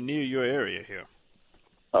getting very near your area here.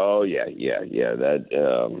 Oh, yeah.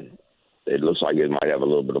 That it looks like it might have a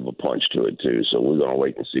little bit of a punch to it too. So we're going to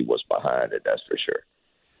wait and see what's behind it. That's for sure.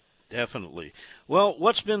 Definitely. Well,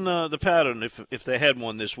 what's been the pattern if they had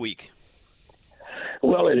one this week?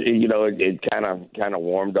 Well, it kind of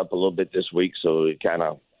warmed up a little bit this week, so it kind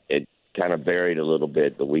of varied a little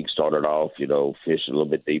bit. The week started off, fish a little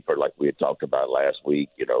bit deeper, like we had talked about last week.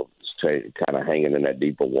 Kind of hanging in that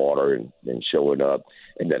deeper water and showing up.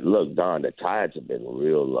 And that, look, Don, the tides have been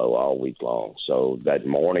real low all week long. So that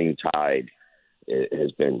morning tide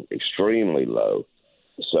has been extremely low.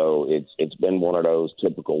 So it's been one of those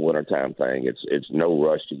typical wintertime thing. It's no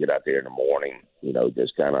rush to get out there in the morning.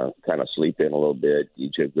 Just kind of sleep in a little bit,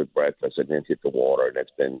 eat your good breakfast, and then hit the water. And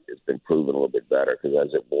it's been proven a little bit better because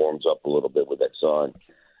as it warms up a little bit with that sun,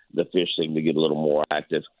 the fish seem to get a little more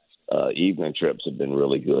active. Evening trips have been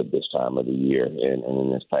really good this time of the year and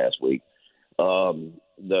in this past week.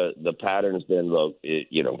 The pattern's been, look,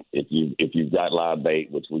 if you've got live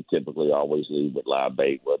bait, which we typically always leave with live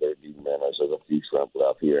bait, whether it be minnows or a few shrimp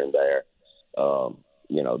left here and there,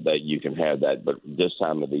 that you can have that. But this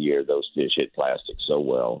time of the year, those fish hit plastic so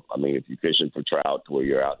well. I mean, if you're fishing for trout where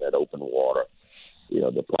you're out in that open water,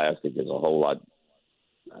 the plastic is a whole lot.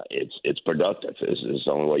 It's productive. It's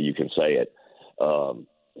the only way you can say it.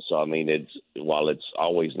 So, I mean, while it's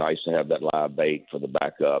always nice to have that live bait for the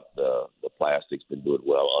backup, the plastic's been doing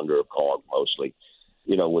well under a carp mostly.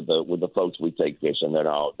 With the folks we take fishing, they're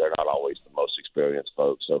not always the most experienced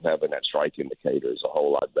folks. So having that strike indicator is a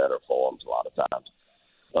whole lot better for them a lot of times.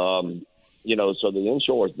 So the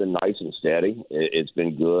inshore has been nice and steady. It's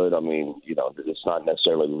been good. I mean, it's not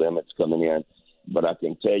necessarily limits coming in. But I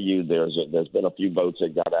can tell you there's been a few boats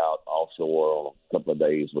that got out offshore on a couple of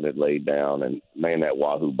days when it laid down, and man, that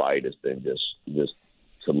wahoo bite has been just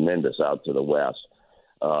tremendous out to the west.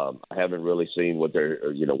 I haven't really seen what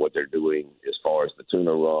they're doing as far as the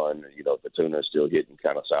tuna run. The tuna is still hitting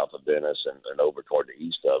kind of south of Venice and over toward the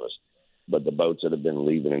east of us. But the boats that have been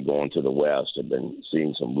leaving and going to the west have been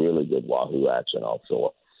seeing some really good wahoo action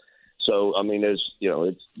offshore. So, I mean, it's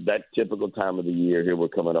that typical time of the year here. We're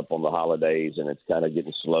coming up on the holidays, and it's kind of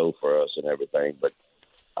getting slow for us and everything. But,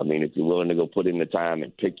 I mean, if you're willing to go put in the time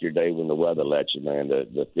and pick your day when the weather lets you, man,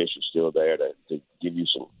 the fish are still there to give you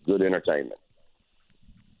some good entertainment.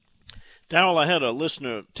 Darrell, I had a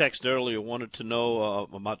listener text earlier, wanted to know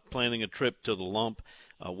about planning a trip to the Lump.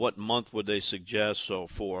 What month would they suggest? So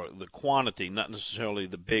for the quantity, not necessarily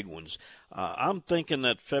the big ones. I'm thinking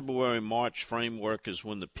that February, March framework is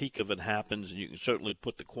when the peak of it happens, and you can certainly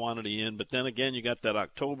put the quantity in. But then again, you got that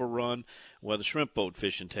October run where the shrimp boat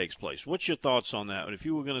fishing takes place. What's your thoughts on that? If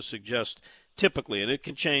you were going to suggest typically, and it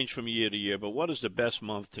can change from year to year, but what is the best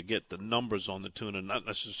month to get the numbers on the tuna, not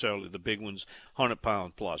necessarily the big ones,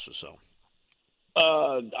 100-pound plus or so?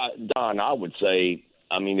 Don, I would say,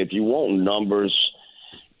 I mean, if you want numbers,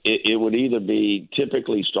 it would either be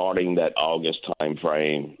typically starting that August time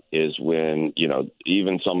frame is when,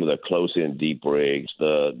 even some of the close-in deep rigs,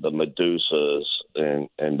 the Medusas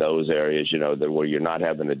and those areas, where you're not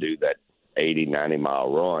having to do that 80,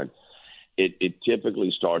 90-mile run, it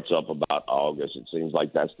typically starts up about August. It seems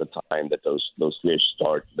like that's the time that those fish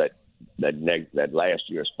start, that last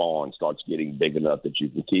year spawn starts getting big enough that you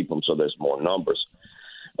can keep them so there's more numbers.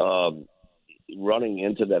 Running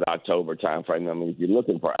into that October time frame, I mean, if you're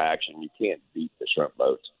looking for action, you can't beat the shrimp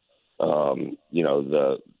boats.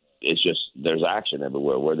 It's just there's action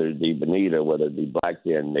everywhere, whether it be bonita, whether it be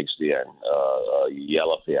blackfin mixed in,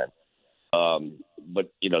 yellowfin.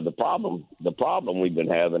 But the problem we've been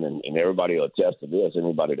having, and everybody will attest to this,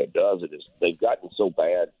 anybody that does it, is they've gotten so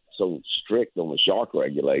strict on the shark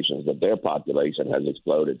regulations that their population has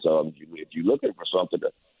exploded. So if you're looking for something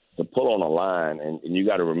to pull on a line, and you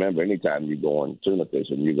got to remember, anytime you go on tuna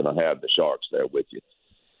fishing, you're going to have the sharks there with you.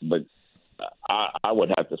 But I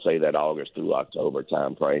would have to say that August through October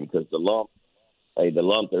time frame, because the lump,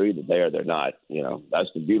 they're either there or they're not. That's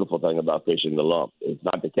the beautiful thing about fishing the lump. It's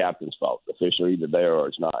not the captain's fault. The fish are either there or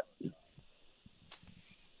it's not.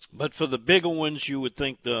 But for the bigger ones, you would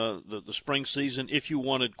think the spring season, if you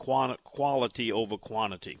wanted quality over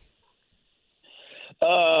quantity.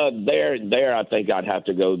 There, I think I'd have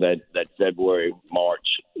to go that February, March,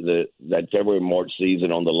 that February, March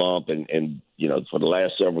season on the lump, and for the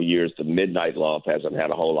last several years, the midnight lump hasn't had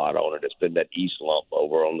a whole lot on it. It's been that east lump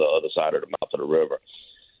over on the other side of the mouth of the river.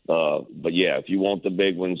 But yeah, if you want the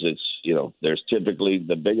big ones, it's, there's typically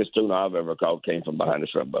the biggest tuna I've ever caught came from behind the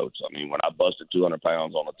shrimp boats. I mean, when I busted 200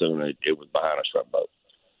 pounds on a tuna, it was behind a shrimp boat.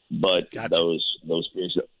 But gotcha.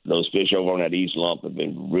 those fish over on that east lump have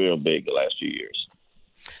been real big the last few years.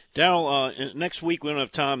 Darrell, next week we don't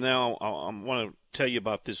have time now. I want to tell you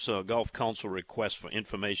about this Gulf Council request for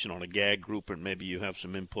information on a gag grouper, and maybe you have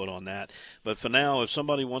some input on that. But for now, if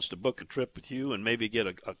somebody wants to book a trip with you and maybe get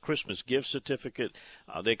a Christmas gift certificate,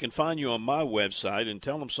 they can find you on my website and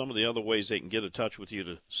tell them some of the other ways they can get in touch with you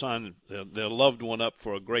to sign their loved one up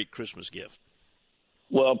for a great Christmas gift.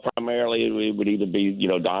 Well, primarily it would either be,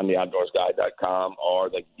 DonTheOutdoorsGuy.com, or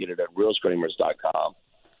they can get it at RealScreamers.com,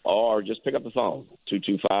 or just pick up the phone,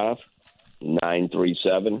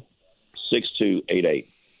 225-937-6288.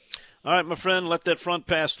 All right, my friend, let that front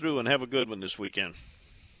pass through and have a good one this weekend.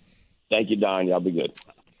 Thank you, Don. Y'all be good.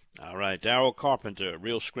 All right, Darryl Carpenter,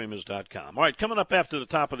 RealScreamers.com. All right, coming up after the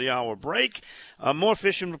top of the hour break, more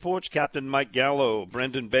fishing reports. Captain Mike Gallo,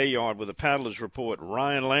 Brendan Bayard with a paddler's report,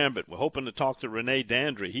 Ryan Lambert. We're hoping to talk to Renee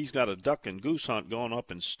Dandry. He's got a duck and goose hunt going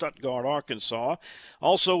up in Stuttgart, Arkansas.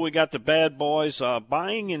 Also, we got the bad boys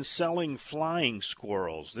buying and selling flying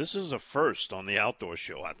squirrels. This is a first on the outdoor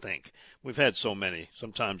show, I think. We've had so many,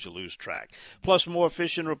 sometimes you lose track. Plus more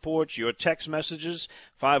fishing reports, your text messages,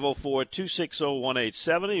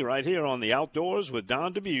 504-260-1870, right here on the Outdoors with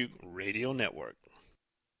Don Dubuque Radio Network.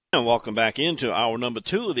 And welcome back into hour number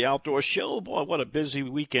 2 of the Outdoor Show. Boy, what a busy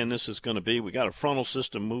weekend this is going to be. We got a frontal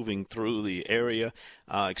system moving through the area,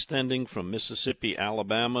 extending from Mississippi,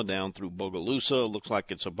 Alabama, down through Bogalusa. Looks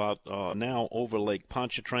like it's about now over Lake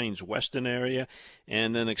Pontchartrain's western area,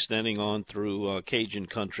 and then extending on through Cajun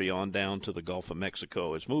country on down to the Gulf of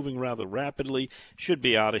Mexico. It's moving rather rapidly. Should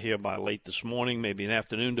be out of here by late this morning, maybe an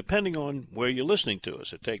afternoon, depending on where you're listening to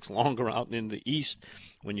us. It takes longer out in the east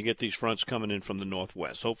when you get these fronts coming in from the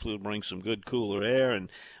northwest. Hopefully it'll bring some good cooler air and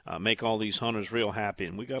make all these hunters real happy.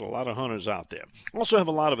 And we got a lot of hunters out there. Also have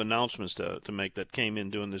a lot of announcements to make that came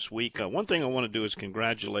in during this week. One thing I want to do is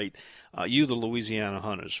congratulate you, the Louisiana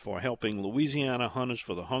hunters, for helping Louisiana Hunters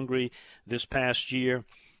for the Hungry this past year.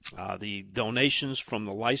 The donations from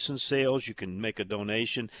the license sales, you can make a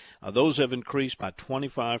donation. Those have increased by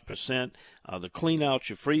 25%. The Clean Out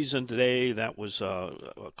Your Freezing today, that was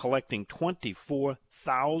collecting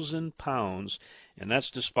 24,000 pounds, and that's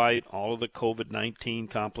despite all of the COVID-19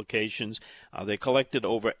 complications. They collected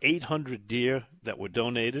over 800 deer that were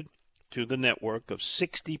donated to the network of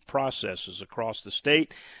 60 processors across the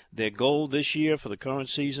state. Their goal this year for the current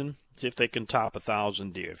season, see if they can top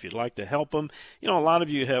 1,000 deer. If you'd like to help them, a lot of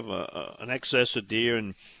you have an excess of deer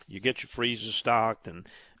and you get your freezer stocked, and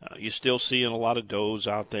you're still seeing a lot of does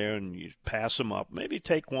out there, and you pass them up. Maybe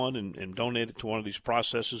take one and donate it to one of these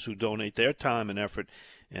processors who donate their time and effort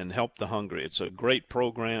and help the hungry. It's a great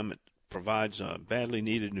program. It provides badly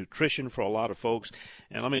needed nutrition for a lot of folks,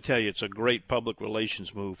 and let me tell you, it's a great public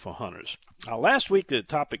relations move for hunters. Last week the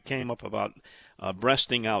topic came up about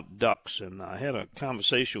breasting out ducks, and I had a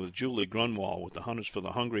conversation with Julie Grunwald with the Hunters for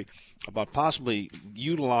the Hungry about possibly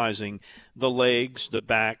utilizing the legs, the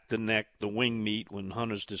back, the neck, the wing meat when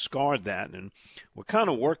hunters discard that, and we're kind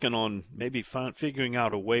of working on maybe figuring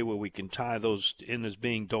out a way where we can tie those in as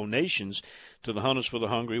being donations to the Hunters for the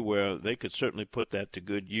Hungry, where they could certainly put that to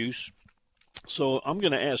good use. So I'm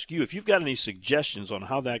going to ask you if you've got any suggestions on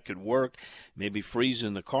how that could work, maybe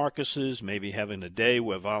freezing the carcasses, maybe having a day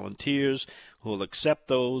where volunteers who will accept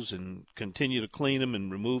those and continue to clean them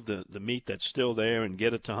and remove the meat that's still there and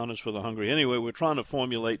get it to Hunters for the Hungry. Anyway, we're trying to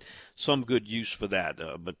formulate some good use for that.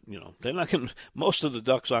 But, they're not going to, most of the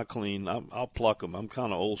ducks I clean, I'll pluck them. I'm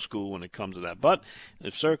kind of old school when it comes to that. But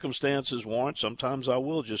if circumstances warrant, sometimes I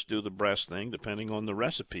will just do the breast thing, depending on the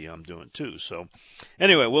recipe I'm doing too. So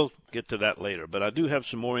anyway, we'll get to that later. But I do have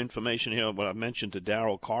some more information here. What I mentioned to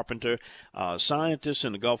Darryl Carpenter. Scientists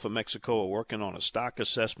in the Gulf of Mexico are working on a stock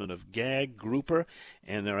assessment of gag grouper,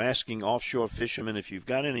 and they're asking offshore fishermen if you've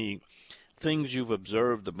got any things you've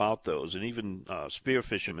observed about those, and even spear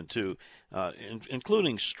fishermen too,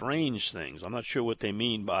 including strange things. I'm not sure what they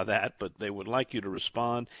mean by that, but they would like you to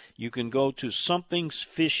respond. You can go to Something's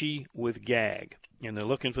Fishy with Gag, and they're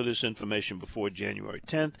looking for this information before January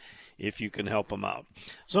 10th. If you can help them out.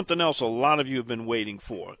 Something else a lot of you have been waiting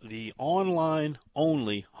for, the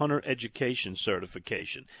online-only hunter education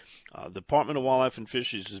certification. The Department of Wildlife and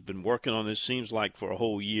Fisheries has been working on this, seems like, for a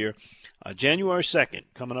whole year. January 2nd,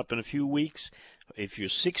 coming up in a few weeks. If you're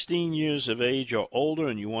 16 years of age or older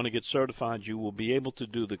and you want to get certified, you will be able to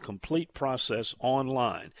do the complete process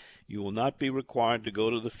online. You will not be required to go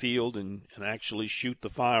to the field and actually shoot the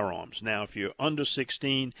firearms. Now, if you're under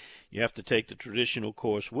 16, you have to take the traditional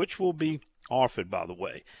course, which will be offered, by the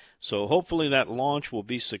way. So hopefully that launch will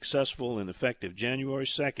be successful and effective January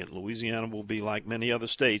 2nd. Louisiana will be, like many other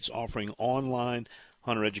states, offering online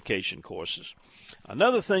hunter education courses.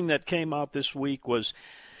 Another thing that came out this week was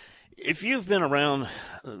If you've been around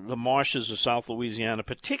the marshes of South Louisiana,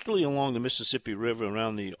 particularly along the Mississippi River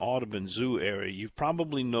around the Audubon Zoo area, you've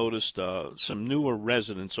probably noticed some newer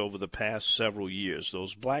residents over the past several years.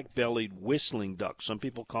 Those black-bellied whistling ducks, some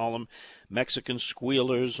people call them Mexican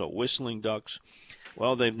squealers or whistling ducks.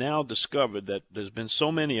 Well, they've now discovered that there's been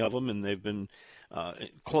so many of them, and they've been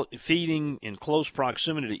feeding in close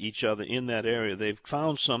proximity to each other in that area. They've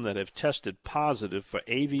found some that have tested positive for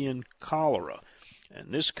avian cholera.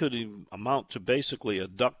 And this could amount to basically a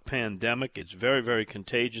duck pandemic. It's very, very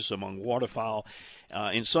contagious among waterfowl.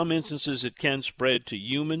 In some instances, it can spread to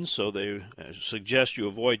humans, so they suggest you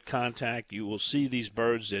avoid contact. You will see these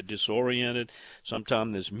birds, they're disoriented.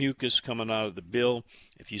 Sometimes there's mucus coming out of the bill.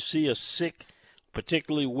 If you see a sick,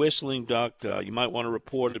 particularly whistling duck, you might want to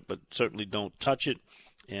report it, but certainly don't touch it.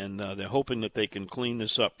 And they're hoping that they can clean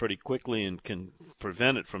this up pretty quickly and can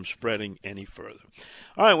prevent it from spreading any further.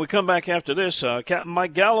 All right, we come back after this. Captain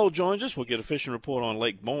Mike Gallo joins us. We'll get a fishing report on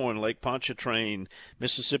Lake Bourne, Lake Pontchartrain,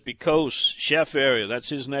 Mississippi Coast, Chef area. That's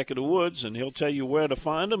his neck of the woods, and he'll tell you where to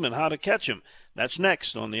find them and how to catch them. That's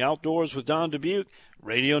next on the Outdoors with Don Dubuque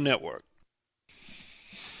Radio Network.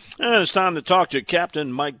 And it's time to talk to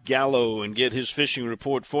Captain Mike Gallo and get his fishing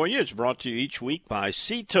report for you. It's brought to you each week by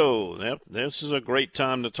Sea Tow. Yep, this is a great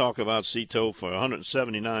time to talk about Sea Tow for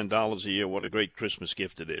 $179 a year. What a great Christmas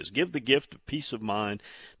gift it is. Give the gift of peace of mind,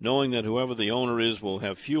 knowing that whoever the owner is will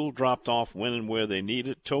have fuel dropped off when and where they need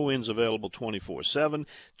it. Tow-ins available 24/7.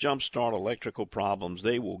 Jumpstart electrical problems.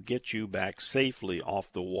 They will get you back safely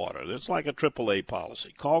off the water. It's like a AAA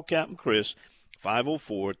policy. Call Captain Chris,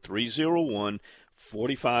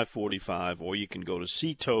 504-301-4545, or you can go to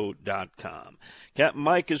seatow.com. Captain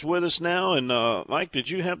Mike is with us now, and Mike, did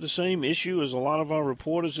you have the same issue as a lot of our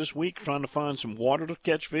reporters this week trying to find some water to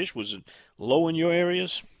catch fish? Was it low in your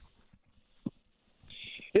areas?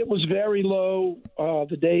 It was very low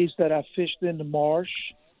the days that I fished in the marsh.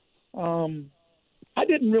 I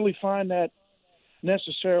didn't really find that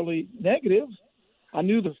necessarily negative. I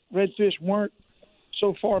knew the redfish weren't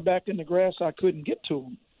so far back in the grass I couldn't get to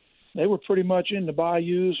them. They were pretty much in the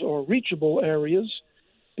bayous or reachable areas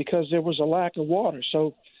because there was a lack of water.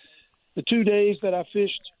 So the 2 days that I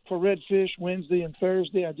fished for redfish, Wednesday and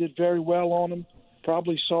Thursday, I did very well on them.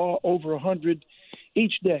 Probably saw over 100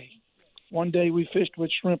 each day. One day we fished with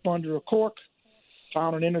shrimp under a cork,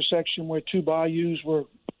 found an intersection where two bayous were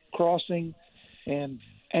crossing and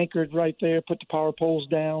anchored right there, put the power poles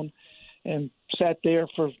down, and sat there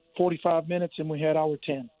for 45 minutes, and we had our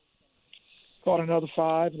 10. Caught another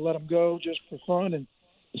 5 and let them go just for fun, and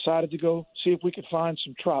decided to go see if we could find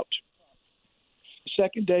some trout. The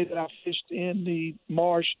second day that I fished in the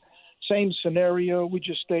marsh, same scenario. We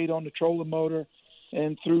just stayed on the trolling motor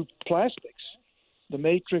and threw plastics. The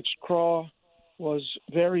Matrix Craw was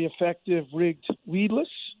very effective, rigged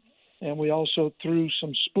weedless, and we also threw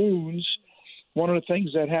some spoons. One of the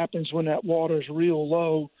things that happens when that water is real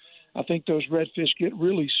low, I think those redfish get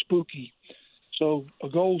really spooky. So a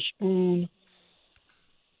gold spoon,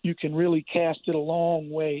 you can really cast it a long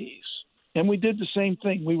ways. And we did the same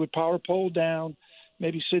thing. We would power pole down,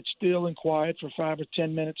 maybe sit still and quiet for 5 or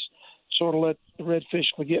 10 minutes, sort of let the redfish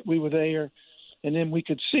forget we were there, and then we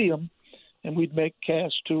could see them, and we'd make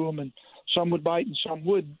casts to them, and some would bite and some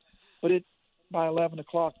wouldn't. But by 11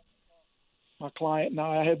 o'clock, my client and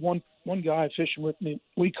I had one guy fishing with me.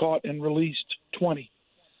 We caught and released 20.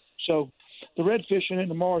 So the red fishing in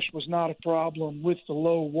the marsh was not a problem with the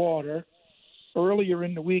low water. Earlier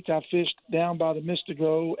in the week, I fished down by the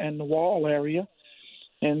Mystigo and the Wall area,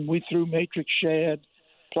 and we threw matrix shad,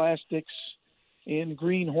 plastics in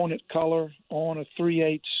green hornet color on a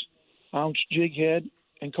 3/8-ounce jig head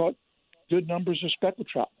and caught good numbers of speckled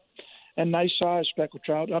trout and nice size speckled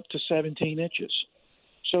trout up to 17 inches.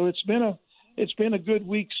 So it's been a good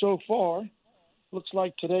week so far. Looks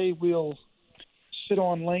like today we'll sit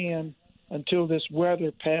on land until this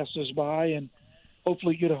weather passes by and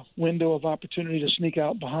hopefully get a window of opportunity to sneak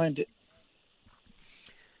out behind it.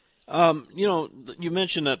 You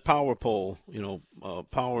mentioned that power pole,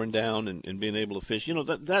 powering down and being able to fish.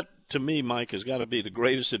 That to me, Mike, has got to be the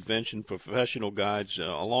greatest invention for professional guides,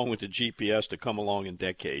 along with the GPS, to come along in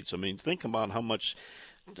decades. I mean, think about how much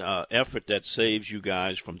effort that saves you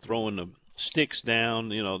guys from throwing the sticks down,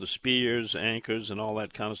 the spears, anchors, and all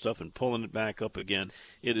that kind of stuff, and pulling it back up again.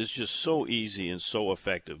 It is just so easy and so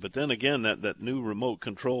effective. But then again, that new remote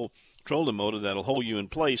control trolling motor that'll hold you in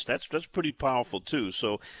place, that's pretty powerful too.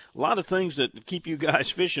 So a lot of things that keep you guys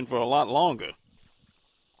fishing for a lot longer.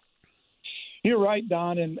 You're right,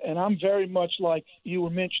 Don, and I'm very much like you were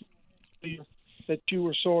mentioning that you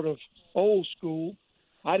were sort of old school.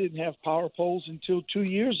 I didn't have power poles until 2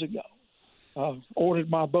 years ago. Ordered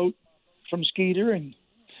my boat from Skeeter, and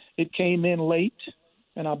it came in late,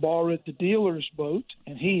 and I borrowed the dealer's boat,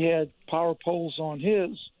 and he had power poles on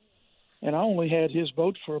his, and I only had his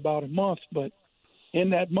boat for about a month, but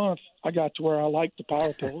in that month, I got to where I liked the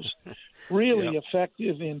power poles. Really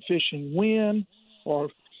effective in fishing wind, or,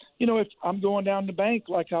 if I'm going down the bank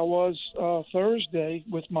like I was Thursday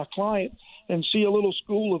with my client and see a little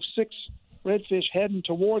school of 6 redfish heading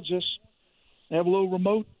towards us, I have a little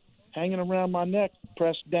remote hanging around my neck,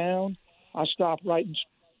 pressed down, I stop right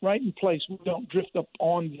in place. We don't drift up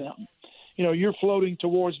on them. You're floating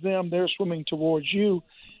towards them, they're swimming towards you.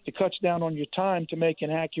 It cuts down on your time to make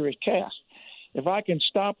an accurate cast. If I can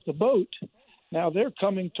stop the boat, now they're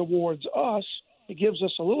coming towards us, it gives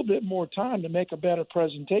us a little bit more time to make a better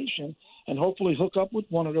presentation and hopefully hook up with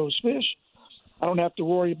one of those fish. I don't have to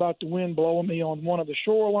worry about the wind blowing me on one of the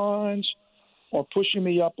shorelines or pushing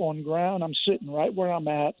me up on ground. I'm sitting right where I'm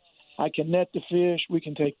at. I can net the fish. We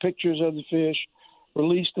can take pictures of the fish,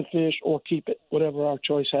 release the fish, or keep it, whatever our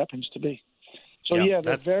choice happens to be. So,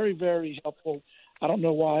 they're very, very helpful. I don't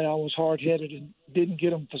know why I was hard-headed and didn't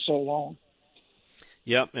get them for so long.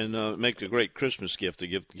 Yep, and make a great Christmas gift to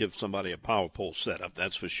give somebody a power pole setup,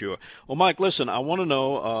 that's for sure. Well, Mike, listen, I want to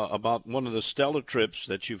know about one of the stellar trips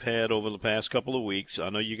that you've had over the past couple of weeks. I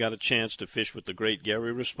know you got a chance to fish with the great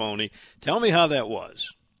Gary Risponi. Tell me how that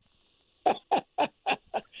was.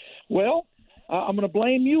 Well, I'm going to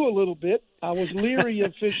blame you a little bit. I was leery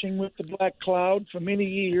of fishing with the Black Cloud for many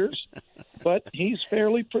years, but he's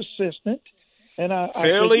fairly persistent. And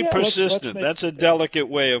fairly persistent. That's a delicate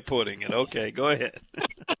way of putting it. Okay, go ahead.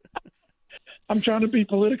 I'm trying to be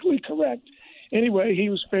politically correct. Anyway, he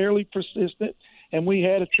was fairly persistent, and we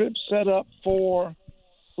had a trip set up for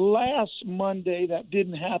last Monday that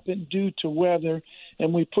didn't happen due to weather,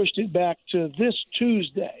 and we pushed it back to this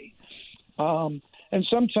Tuesday. And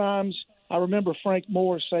sometimes I remember Frank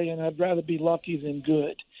Moore saying, I'd rather be lucky than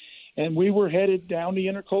good. And we were headed down the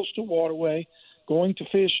Intercoastal Waterway, going to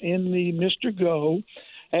fish in the Mr. Go.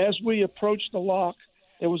 As we approached the lock,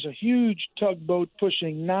 there was a huge tugboat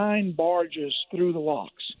pushing 9 barges through the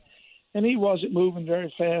locks. And he wasn't moving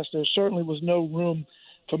very fast. There certainly was no room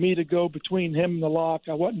for me to go between him and the lock.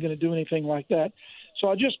 I wasn't going to do anything like that. So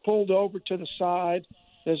I just pulled over to the side.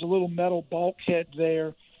 There's a little metal bulkhead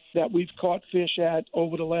there that we've caught fish at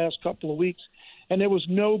over the last couple of weeks, and there was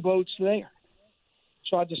no boats there.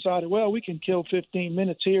 So I decided, well, we can kill 15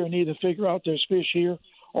 minutes here and either figure out there's fish here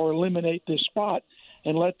or eliminate this spot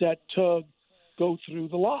and let that tug go through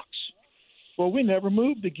the locks. Well, we never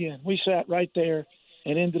moved again. We sat right there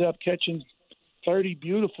and ended up catching 30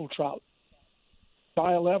 beautiful trout.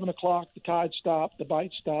 By 11 o'clock, the tide stopped, the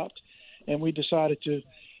bite stopped, and we decided to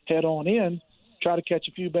head on in, try to catch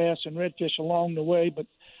a few bass and redfish along the way, but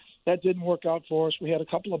that didn't work out for us. We had a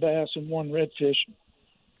couple of bass and 1 redfish.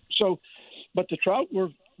 But the trout were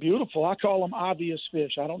beautiful. I call them obvious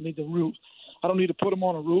fish. I don't need to put them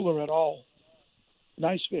on a ruler at all.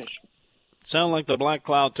 Nice fish. Sound like the Black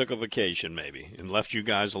Cloud took a vacation maybe and left you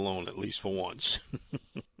guys alone at least for once.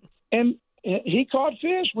 And he caught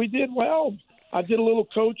fish. We did well. I did a little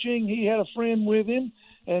coaching. He had a friend with him,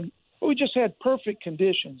 and we just had perfect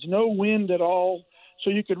conditions. No wind at all, so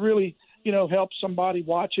you could really, help somebody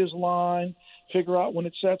watch his line, figure out when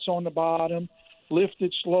it sets on the bottom, lift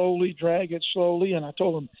it slowly, drag it slowly, and I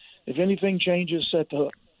told him, if anything changes, set the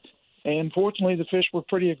hook. And fortunately, the fish were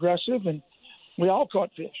pretty aggressive, and we all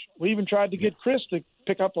caught fish. We even tried to get Chris to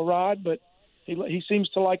pick up a rod, but he seems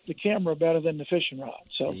to like the camera better than the fishing rod.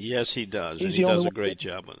 So yes, he does, and he does a great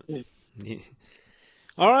job on it.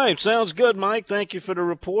 All right, sounds good, Mike. Thank you for the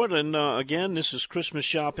report. And again, this is Christmas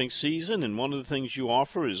shopping season, and one of the things you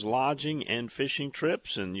offer is lodging and fishing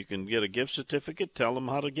trips, and you can get a gift certificate. Tell them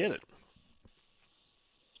how to get it.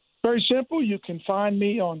 Very simple. You can find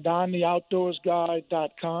me on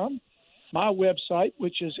DonTheOutdoorsGuide.com, my website,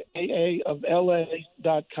 which is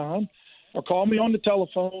aaofla.com, or call me on the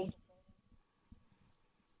telephone,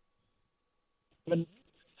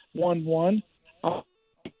 711. I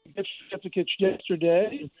got certificates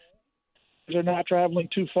yesterday. They're not traveling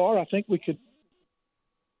too far. I think we could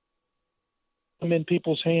put them in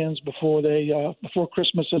people's hands before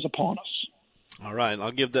Christmas is upon us. All right,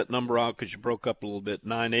 I'll give that number out because you broke up a little bit,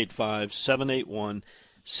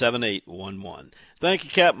 985-781-7811. Thank you,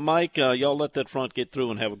 Captain Mike. Y'all let that front get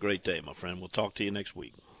through and have a great day, my friend. We'll talk to you next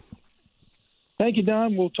week. Thank you,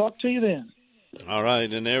 Don. We'll talk to you then. All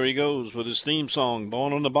right, and there he goes with his theme song,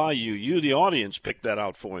 Born on the Bayou. You, the audience, picked that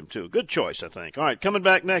out for him, too. Good choice, I think. All right, coming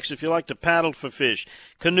back next, if you like to paddle for fish,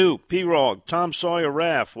 canoe, pirogue, Tom Sawyer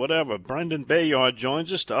raft, whatever, Brendan Bayard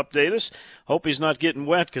joins us to update us. Hope he's not getting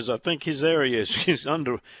wet because I think his area is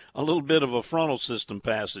under a little bit of a frontal system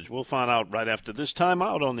passage. We'll find out right after this time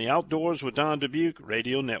out on the Outdoors with Don Dubuque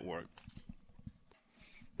Radio Network.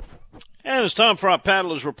 And it's time for our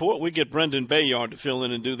Paddlers Report. We get Brendan Bayard to fill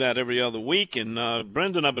in and do that every other week. And,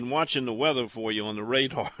 Brendan, I've been watching the weather for you on the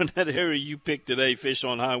radar. That area you picked today, Fish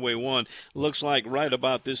on Highway 1, looks like right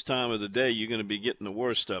about this time of the day you're going to be getting the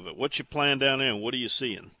worst of it. What's your plan down there, and what are you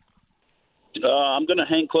seeing? I'm going to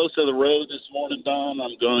hang close to the road this morning, Don.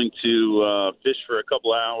 I'm going to fish for a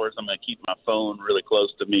couple hours. I'm going to keep my phone really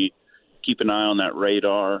close to me, keep an eye on that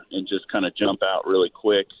radar, and just kind of jump out really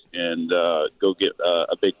quick and go get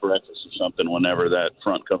a big breakfast or something whenever that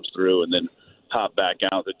front comes through, and then hop back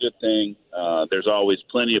out. The good thing, there's always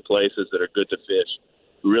plenty of places that are good to fish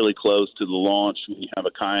really close to the launch. When you have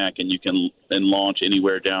a kayak and you can then launch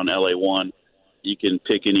anywhere down LA1, you can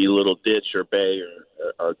pick any little ditch or bay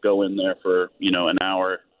or go in there for, an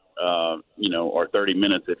hour, or 30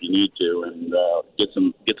 minutes if you need to, and get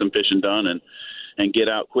some fishing done and get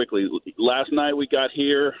out quickly. Last night we got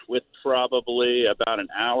here with probably about an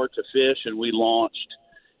hour to fish, and we launched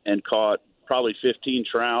and caught probably 15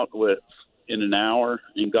 trout in an hour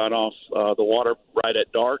and got off the water right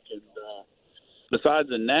at dark. And besides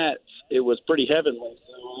the nets, it was pretty heavenly.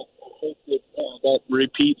 So I hope that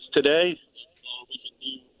repeats today. We can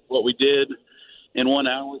do what we did in 1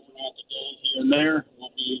 hour throughout the day here and there. We'll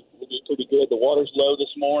be pretty good. The water's low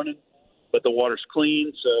this morning, but the water's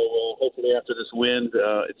clean, so hopefully after this wind,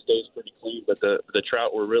 it stays pretty clean. But the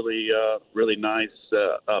trout were really nice,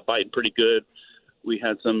 biting pretty good. We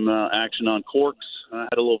had some action on corks. I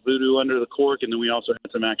had a little voodoo under the cork, and then we also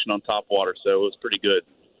had some action on top water, so it was pretty good.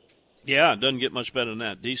 Yeah, it doesn't get much better than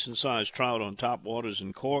that. Decent-sized trout on top waters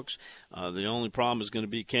and corks. The only problem is going to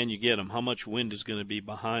be, can you get them? How much wind is going to be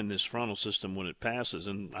behind this frontal system when it passes?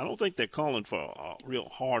 And I don't think they're calling for a real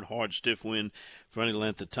hard, stiff wind for any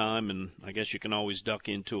length of time. And I guess you can always duck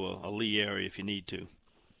into a lee area if you need to.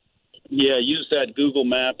 Yeah, use that Google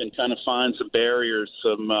map and kind of find some barriers,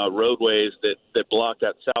 some roadways that block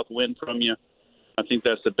that south wind from you. I think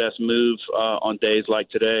that's the best move on days like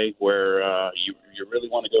today where you really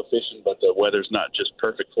want to go fishing, but the weather's not just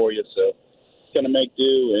perfect for you. So kind of make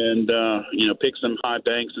do and, pick some high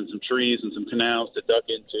banks and some trees and some canals to duck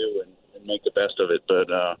into and make the best of it.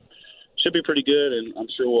 But should be pretty good, and I'm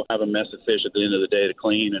sure we'll have a mess of fish at the end of the day to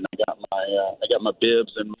clean. And I got my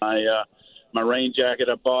bibs and my rain jacket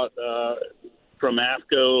I bought from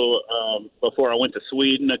AFCO before I went to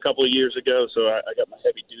Sweden a couple of years ago, so I got my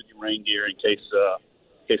heavy-duty rain gear in case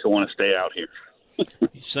I want to stay out here.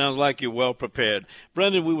 Sounds like you're well prepared.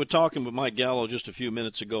 Brendan, we were talking with Mike Gallo just a few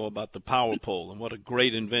minutes ago about the power pole and what a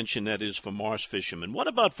great invention that is for marsh fishermen. What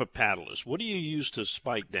about for paddlers? What do you use to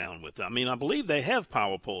spike down with? I mean, I believe they have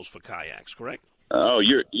power poles for kayaks, correct? Oh,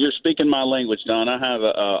 you're speaking my language, Don. I have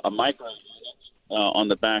a micro on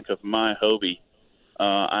the back of my Hobie.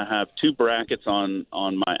 I have two brackets on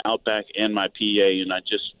my Outback and my PA, and I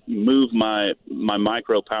just move my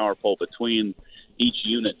micro power pole between each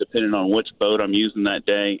unit depending on which boat I'm using that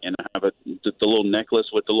day. And I have the little necklace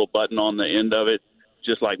with the little button on the end of it,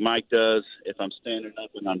 just like Mike does. If I'm standing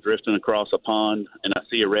up and I'm drifting across a pond and I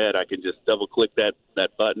see a red, I can just double-click that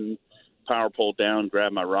button, power pole down,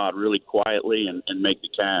 grab my rod really quietly, and make the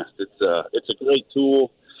cast. It's a great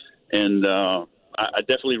tool, and I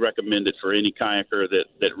definitely recommend it for any kayaker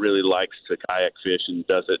that really likes to kayak fish and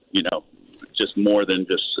does it, just more than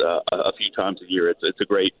just a few times a year. It's a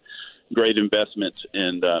great investment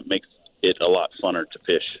and makes it a lot funner to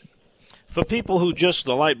fish. For people who just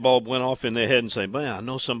the light bulb went off in their head and say, man, I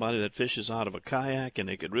know somebody that fishes out of a kayak and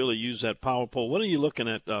they could really use that power pole, what are you looking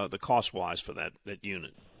at the cost-wise for that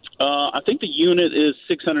unit? I think the unit is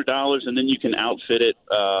 $600, and then you can outfit it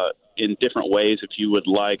in different ways. If you would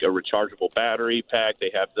like a rechargeable battery pack,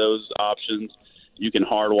 they have those options. You can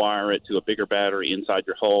hardwire it to a bigger battery inside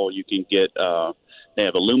your hull. You can get they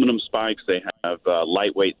have aluminum spikes. They have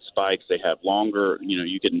lightweight spikes. They have longer.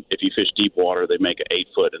 You can, if you fish deep water, they make an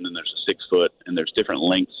 8-foot, and then there's a 6-foot, and there's different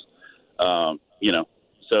lengths.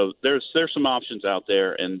 So there's some options out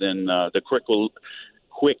there, and then the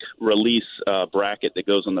quick release bracket that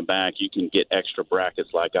goes on the back, you can get extra brackets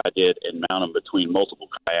like I did and mount them between multiple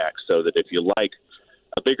kayaks, so that if you like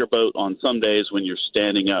a bigger boat on some days when you're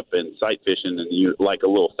standing up and sight fishing, and you like a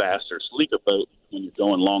little faster, sleeker boat when you're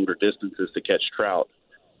going longer distances to catch trout,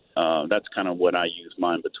 that's kind of what I use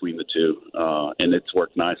mine between the two, and it's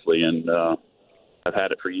worked nicely, and I've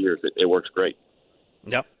had it for years. It works great.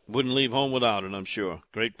 Yep, wouldn't leave home without it, I'm sure.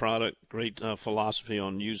 Great product, great philosophy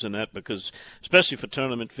on using that because, especially for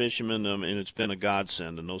tournament fishermen, and it's been a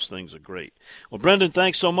godsend, and those things are great. Well, Brendan,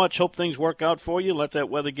 thanks so much. Hope things work out for you. Let that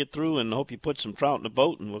weather get through, and hope you put some trout in the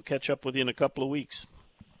boat, and we'll catch up with you in a couple of weeks.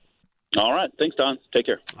 All right. Thanks, Don. Take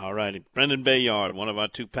care. All righty. Brendan Bayard, one of our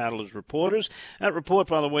Two Paddlers reporters. That report,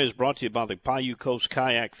 by the way, is brought to you by the Paiute Coast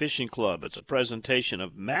Kayak Fishing Club. It's a presentation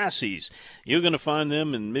of Massey's. You're going to find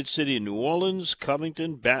them in Mid-City New Orleans,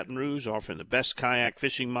 Covington, Baton Rouge, offering the best kayak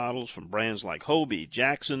fishing models from brands like Hobie,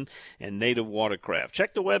 Jackson, and Native Watercraft.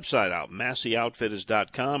 Check the website out,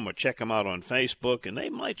 MasseyOutfitters.com, or check them out on Facebook, and they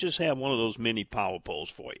might just have one of those mini power poles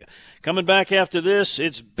for you. Coming back after this,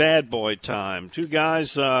 it's bad boy time. Two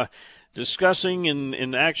guys discussing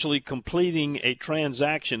and actually completing a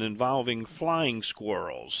transaction involving flying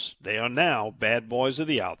squirrels. They are now bad boys of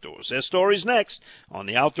the outdoors. Their story's next on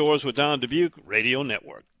the Outdoors with Don Dubuque Radio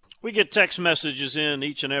Network. We get text messages in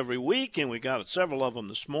each and every week, and we got several of them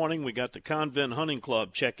this morning. We got the Convent Hunting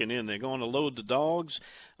Club checking in. They're going to load the dogs.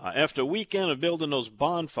 After a weekend of building those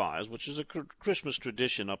bonfires, which is a Christmas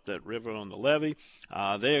tradition up that river on the levee,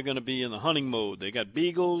 they are going to be in the hunting mode. They got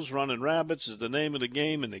beagles, running rabbits is the name of the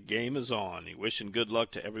game, and the game is on. Wishing good luck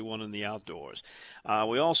to everyone in the outdoors.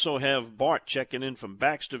 We also have Bart checking in from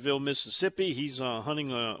Baxterville, Mississippi. He's hunting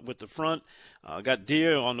with the front. Got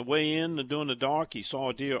deer on the way in during the dark. He saw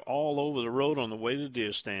a deer all over the road on the way to the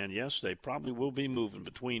deer stand. Yes, they probably will be moving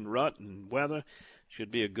between rut and weather. Should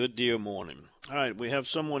be a good deer morning. All right, we have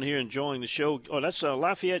someone here enjoying the show. Oh, that's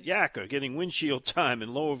Lafayette Yacker getting windshield time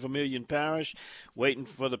in Lower Vermilion Parish, waiting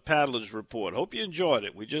for the Paddlers report. Hope you enjoyed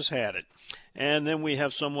it. We just had it. And then we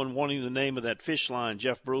have someone wanting the name of that fish line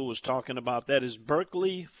Jeff Brew was talking about. That is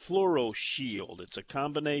Berkeley Fluoro Shield. It's a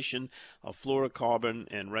combination of fluorocarbon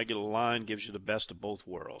and regular line. Gives you the best of both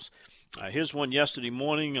worlds. Here's one yesterday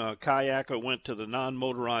morning. A kayaker went to the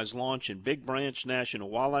non-motorized launch in Big Branch National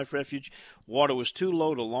Wildlife Refuge. Water was too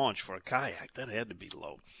low to launch for a kayak. That had to be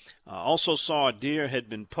low. Also saw a deer had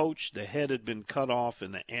been poached. The head had been cut off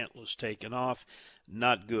and the antlers taken off.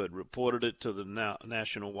 Not good. Reported it to the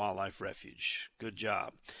National Wildlife Refuge. Good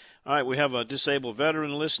job. All right, we have a disabled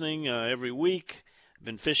veteran listening every week.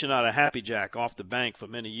 Been fishing out of Happy Jack off the bank for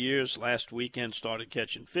many years. Last weekend started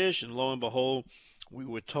catching fish, and lo and behold, we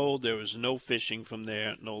were told there was no fishing from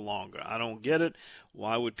there no longer. I don't get it.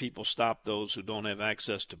 Why would people stop those who don't have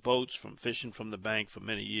access to boats from fishing from the bank for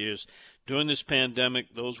many years? During this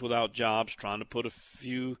pandemic, those without jobs trying to put a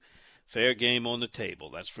few fair game on the table.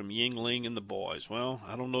 That's from Yingling and the boys. Well,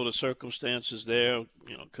 I don't know the circumstances there.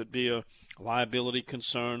 You know, could be a liability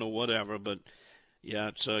concern or whatever, but yeah,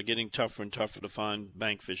 it's getting tougher and tougher to find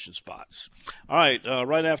bank fishing spots. All right,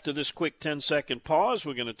 right after this quick 10-second pause,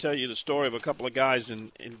 we're going to tell you the story of a couple of guys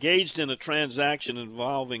engaged in a transaction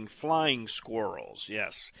involving flying squirrels.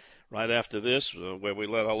 Yes, right after this, where we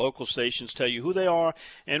let our local stations tell you who they are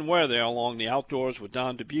and where they are along the Outdoors with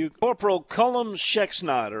Don Dubuque. Corporal Cullum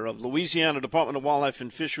Schexnayder of Louisiana Department of Wildlife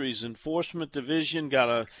and Fisheries Enforcement Division got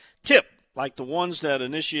a tip like the ones that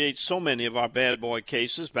initiate so many of our bad boy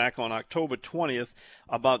cases back on October 20th,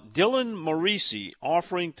 about Dylan Morisi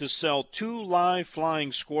offering to sell 2 live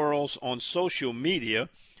flying squirrels on social media,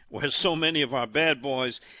 where so many of our bad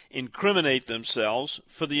boys incriminate themselves,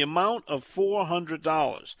 for the amount of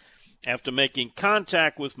 $400. After making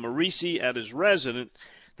contact with Morisi at his residence,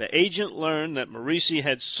 the agent learned that Morisi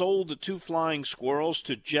had sold the 2 flying squirrels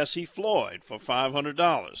to Jesse Floyd for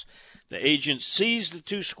 $500. The agent seized the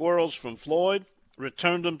 2 squirrels from Floyd,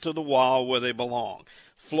 returned them to the wild where they belong.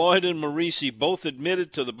 Floyd and Morisi both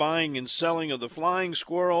admitted to the buying and selling of the flying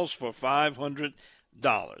squirrels for $500.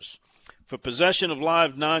 For possession of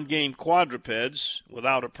live non-game quadrupeds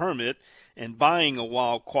without a permit and buying a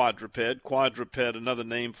wild quadruped, another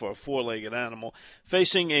name for a 4-legged animal,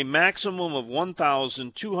 facing a maximum of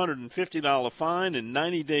 $1,250 fine and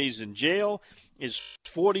 90 days in jail, is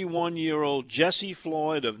 41-year-old Jesse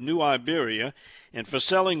Floyd of New Iberia, and for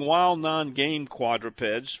selling wild non-game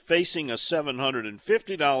quadrupeds, facing a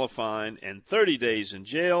 $750 fine and 30 days in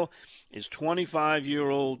jail, is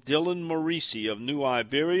 25-year-old Dylan Morisi of New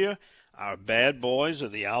Iberia, our bad boys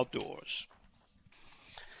of the outdoors.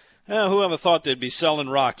 Whoever thought they'd be selling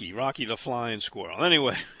Rocky the flying squirrel.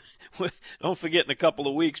 Anyway, don't forget, in a couple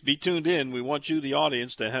of weeks, be tuned in. We want you, the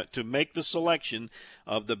audience, to make the selection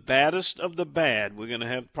of the baddest of the bad. We're going to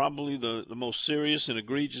have probably the most serious and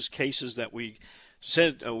egregious cases that we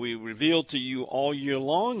said we revealed to you all year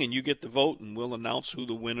long, and you get the vote, and we'll announce who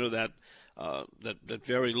the winner of that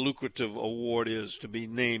very lucrative award is to be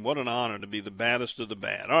named. What an honor to be the baddest of the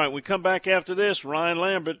bad. All right, we come back after this. Ryan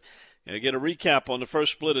Lambert Get a recap on the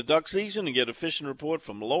first split of duck season and get a fishing report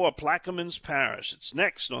from Lower Plaquemines Parish. It's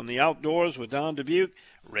next on the Outdoors with Don Dubuque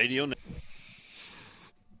Radio Network.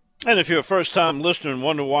 And if you're a first-time listener and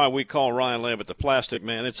wonder why we call Ryan Lambert the plastic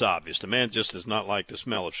man, it's obvious. The man just does not like the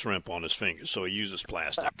smell of shrimp on his fingers, so he uses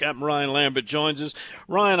plastic. Captain Ryan Lambert joins us.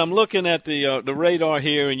 Ryan, I'm looking at the radar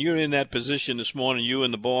here, and you're in that position this morning, you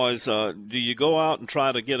and the boys. Do you go out and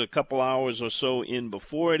try to get a couple hours or so in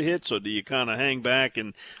before it hits, or do you kind of hang back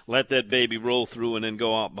and let that baby roll through and then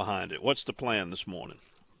go out behind it? What's the plan this morning?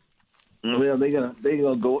 Well, they're gonna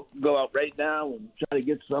go out right now and try to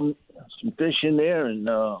get some fish in there and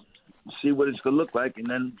see what it's gonna look like, and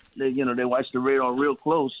then they watch the radar real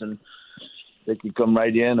close, and they can come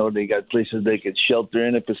right in, or they got places they could shelter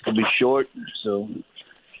in if it's gonna be short. So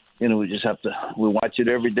we just have to watch it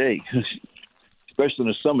every day, especially in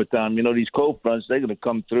the summertime. These cold fronts, they're gonna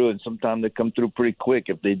come through, and sometimes they come through pretty quick.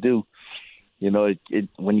 If they do,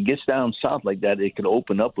 when it gets down south like that, it can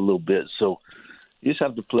open up a little bit. So you just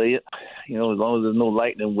have to play it. As long as there's no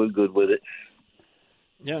lightning, we're good with it.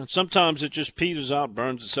 Yeah, sometimes it just peters out,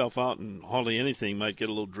 burns itself out, and hardly anything might get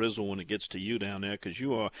a little drizzle when it gets to you down there, because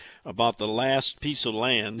you are about the last piece of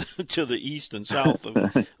land to the east and south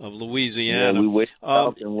of Louisiana. Yeah, we way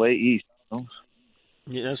south and way east.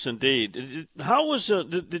 Yes, indeed. How was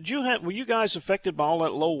were you guys affected by all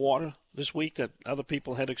that low water this week that other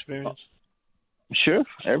people had experienced? Sure,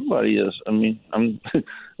 everybody is. I mean,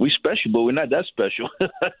 we special, but we're not that special.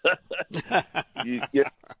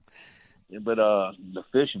 But the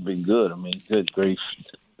fish have been good. I mean, good grief.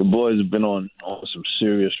 The boys have been on some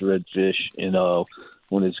serious redfish, and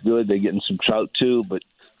when it's good, they're getting some trout too. But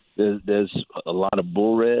there's a lot of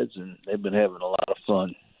bull reds, and they've been having a lot of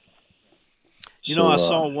fun. I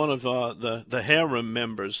saw one of the harem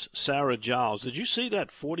members, Sarah Giles. Did you see that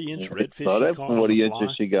 40-inch redfish? Oh, that 40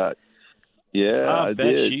 inches she got. Yeah, I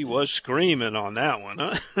bet she was screaming on that one,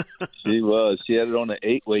 huh? She was. She had it on an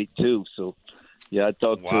 8-weight too. So, yeah, I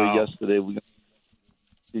talked to her yesterday.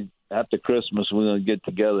 After Christmas, we're gonna get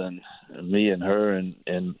together, and me and her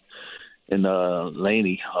and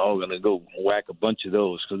Laney all gonna go whack a bunch of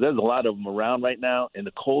those, because there's a lot of them around right now. And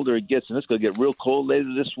the colder it gets, and it's gonna get real cold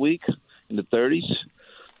later this week in the 30s.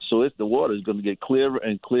 So the water is going to get clearer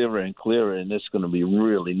and clearer and clearer, and it's going to be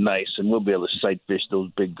really nice, and we'll be able to sight fish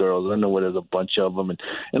those big girls. I know where there's a bunch of them,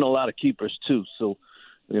 and a lot of keepers too. So,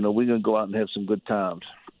 we're going to go out and have some good times.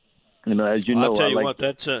 As you know, I'll tell you I what,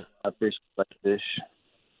 that's I fish like fish.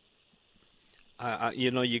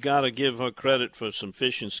 You got to give her credit for some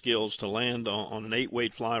fishing skills to land on an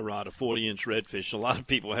 8-weight fly rod, a 40-inch redfish. A lot of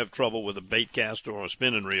people have trouble with a bait caster or a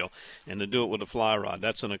spinning reel, and to do it with a fly rod,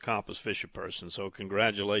 that's an accomplished fisher person. So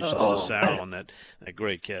congratulations to Sarah on that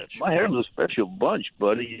great catch. My hair's a special bunch,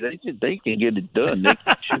 buddy. They can get it done. They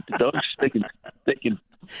can shoot the ducks. They can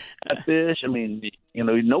fish. I mean,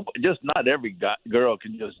 just not every girl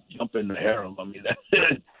can just jump in the harem. I mean,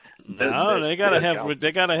 no, they gotta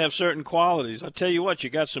have certain qualities. I'll tell you what,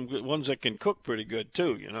 you got some good ones that can cook pretty good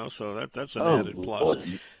too. So that's an added plus.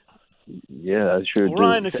 Boy. Yeah, I sure do.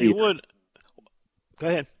 Ryan, if you would, go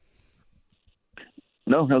ahead.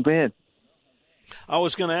 No, go ahead. I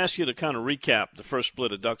was going to ask you to kind of recap the first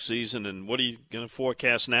split of duck season, and what are you going to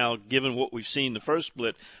forecast now, given what we've seen the first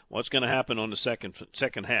split? What's going to happen on the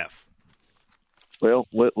second half? Well,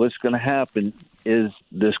 what's going to happen is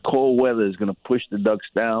this cold weather is going to push the ducks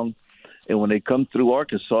down, and when they come through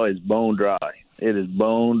Arkansas, it's bone dry. It is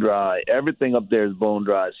bone dry. Everything up there is bone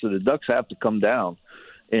dry, so the ducks have to come down.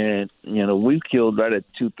 And, we killed right at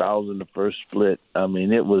 2,000 the first split. I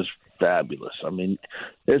mean, it was fabulous. I mean,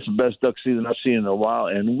 it's the best duck season I've seen in a while,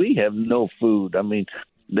 and we have no food. I mean,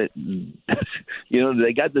 they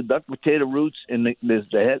got the duck potato roots, and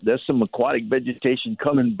there's some aquatic vegetation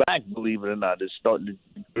coming back, believe it or not. It's starting to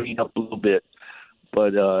green up a little bit.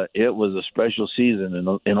 But it was a special season,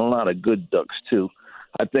 and a lot of good ducks, too.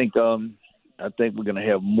 I think we're going to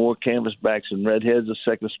have more canvasbacks and redheads the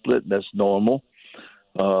second split. That's normal.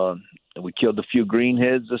 We killed a few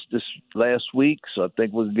greenheads this last week, so I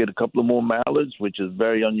think we'll get a couple of more mallards, which is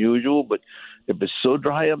very unusual. But if it's so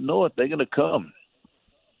dry up north, they're going to come.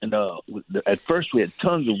 And at first we had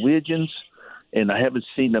tons of widgeons, and I haven't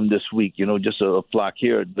seen them this week, just a flock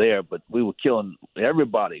here or there. But we were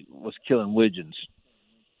everybody was killing widgeons.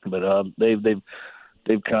 But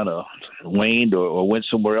they've kind of waned or went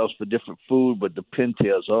somewhere else for different food. But the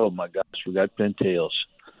pintails, oh, my gosh, we got pintails.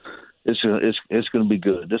 It's going to be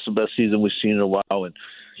good. This is the best season we've seen in a while, and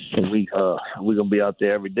we're going to be out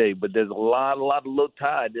there every day. But there's a lot of low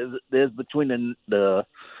tide. There's between the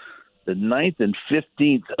 9th and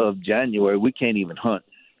 15th of January, we can't even hunt.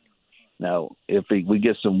 Now, if we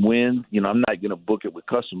get some wind, I'm not going to book it with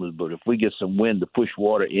customers, but if we get some wind to push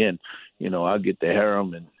water in, I'll get the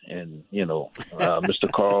harem and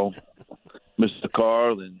Mr. Carl,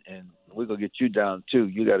 and we're going to get you down too.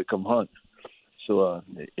 You got to come hunt. So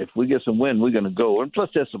if we get some wind, we're going to go. And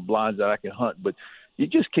plus there's some blinds that I can hunt, but you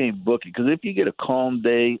just can't book it. Because if you get a calm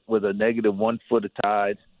day with a negative 1 foot of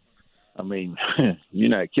tide, I mean, you're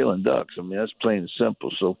not killing ducks. I mean, that's plain and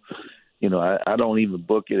simple. So, I don't even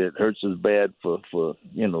book it. It hurts as bad for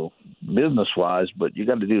business-wise, but you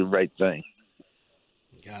got to do the right thing.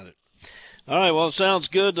 Got it. All right, well, it sounds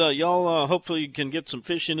good. Y'all hopefully can get some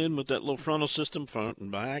fishing in with that little frontal system front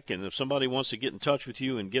and back. And if somebody wants to get in touch with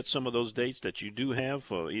you and get some of those dates that you do have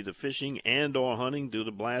for either fishing and or hunting, do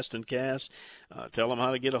the blast and cast, tell them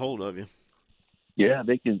how to get a hold of you. Yeah,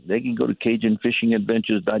 they can go to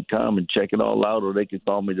CajunFishingAdventures.com and check it all out, or they can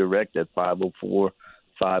call me direct at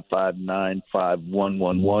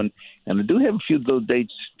 504-559-5111. And I do have a few of those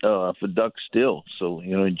dates for ducks still. So,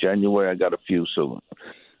 in January I got a few. So,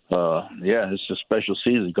 it's a special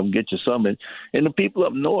season. Come get you some. And the people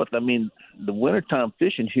up north, I mean, the wintertime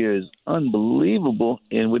fishing here is unbelievable,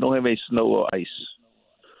 and we don't have any snow or ice.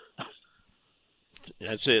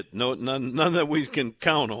 That's it. No, none that we can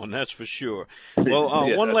count on. That's for sure.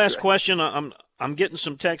 Well, one last question. I'm getting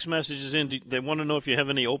some text messages in. They want to know if you have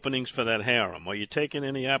any openings for that harem. Are you taking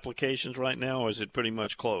any applications right now, or is it pretty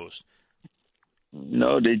much closed?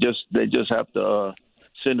 No, they just have to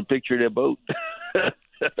send a picture of their boat.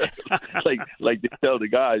 like they tell the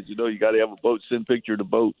guys, you got to have a boat. Send a picture of the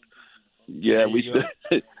boat. Yeah,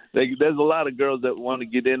 there's a lot of girls that want to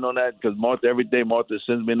get in on that because every day Martha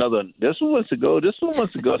sends me another. This one wants to go. This one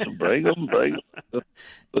wants to go. So bring them.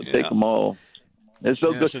 Let's take them all. It's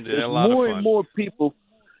so good. There's more and more people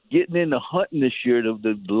getting into hunting this year.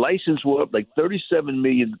 The license were up like 37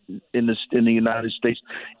 million in the United States,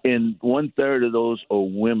 and 1/3 of those are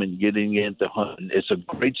women getting into hunting. It's a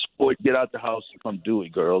great sport. Get out the house and come do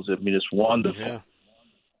it, girls. I mean, it's wonderful. Yeah.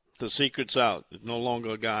 The secret's out. It's no longer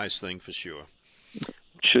a guy's thing for sure.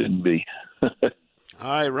 Shouldn't be. All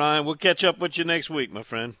right, Ryan, we'll catch up with you next week, my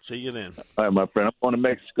friend. See you then. All right, my friend. I'm going to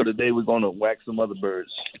Mexico today. We're going to whack some other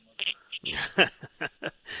birds.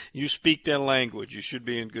 You speak that language. You should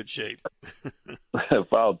be in good shape.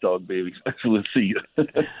 Foul talk, baby. We'll see you.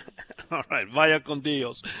 All right, vaya con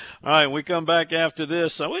Dios. All right, we come back after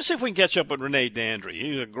this. We'll see if we can catch up with Rene Dandry.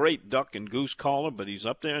 He's a great duck and goose caller, but he's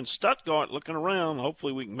up there in Stuttgart looking around.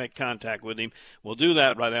 Hopefully we can make contact with him. We'll do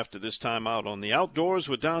that right after this time out on the Outdoors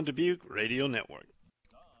with Don Dubuque Radio Network.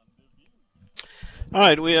 All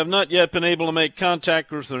right, we have not yet been able to make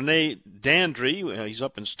contact with Rene Dandry. He's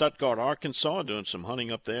up in Stuttgart, Arkansas, doing some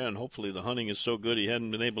hunting up there, and hopefully the hunting is so good he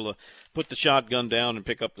hadn't been able to put the shotgun down and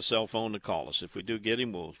pick up the cell phone to call us. If we do get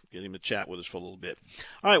him, we'll get him to chat with us for a little bit.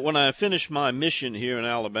 All right, when I finish my mission here in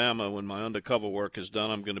Alabama, when my undercover work is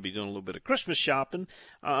done, I'm going to be doing a little bit of Christmas shopping.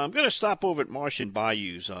 I'm going to stop over at Martian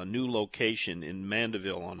Bayou's new location in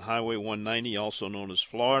Mandeville on Highway 190, also known as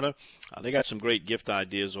Florida. They got some great gift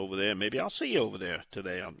ideas over there. Maybe I'll see you over there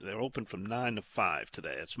today. They're open from 9 to 5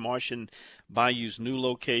 today. It's Martian Bayou's new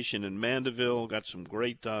location in Mandeville. Got some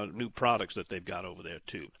great new products that they've got over there,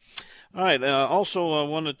 too. All right. Also, I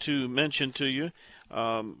wanted to mention to you,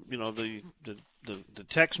 the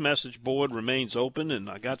text message board remains open, and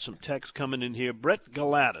I got some text coming in here. Brett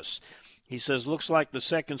Galatis. He says, looks like the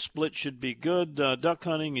second split should be good. Duck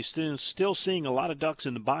hunting, he's still seeing a lot of ducks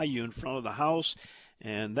in the bayou in front of the house,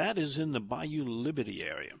 and that is in the Bayou Liberty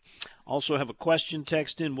area. Also have a question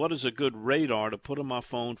text in. What is a good radar to put on my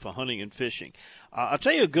phone for hunting and fishing? I'll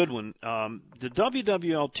tell you a good one. The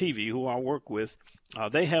WWL-TV, who I work with,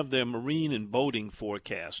 they have their marine and boating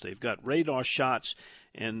forecast. They've got radar shots,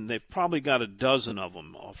 and they've probably got a dozen of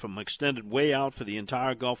them from extended way out for the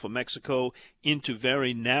entire Gulf of Mexico into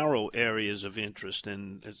very narrow areas of interest.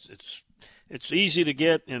 And it's easy to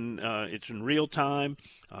get, and it's in real time.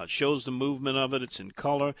 It shows the movement of it. It's in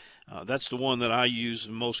color. That's the one that I use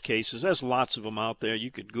in most cases. There's lots of them out there. You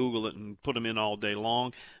could Google it and put them in all day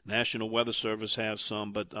long. National Weather Service has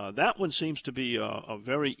some. But that one seems to be a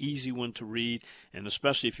very easy one to read, and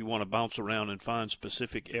especially if you want to bounce around and find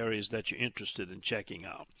specific areas that you're interested in checking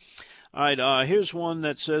out. All right, here's one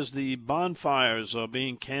that says the bonfires are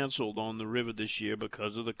being canceled on the river this year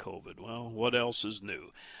because of the COVID. Well, what else is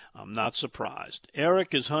new? I'm not surprised.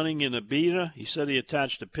 Eric is hunting in a beta. He said he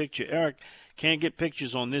attached a picture. Eric, can't get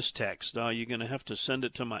pictures on this text. You're going to have to send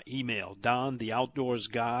it to my email,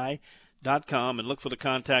 dontheoutdoorsguy.com, and look for the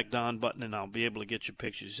Contact Don button, and I'll be able to get your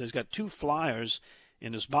pictures. He says he's got 2 flyers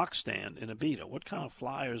in his box stand in Abita. What kind of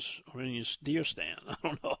flyers are in your deer stand? I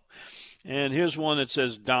don't know. And here's one that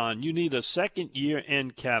says, Don, you need a second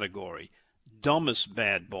year-end category. Dumbest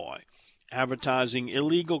bad boy. Advertising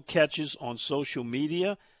illegal catches on social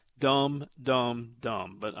media. Dumb, dumb,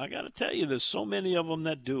 dumb. But I got to tell you, there's so many of them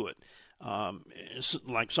that do it. It's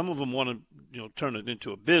like some of them want to, turn it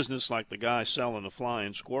into a business, like the guy selling the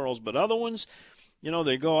flying squirrels. But other ones,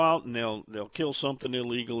 they go out and they'll kill something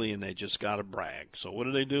illegally, and they just got to brag. So what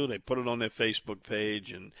do? They put it on their Facebook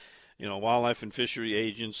page, and wildlife and fishery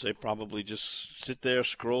agents, they probably just sit there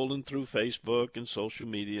scrolling through Facebook and social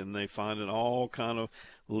media, and they find it all kind of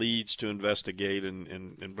leads to investigate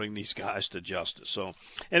and bring these guys to justice. So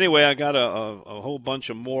anyway, I got a whole bunch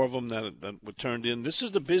of more of them that were turned in. This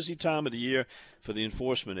is the busy time of the year for the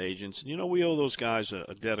enforcement agents. And, we owe those guys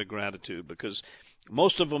a debt of gratitude, because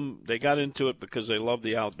most of them, they got into it because they love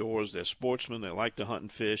the outdoors. They're sportsmen. They like to hunt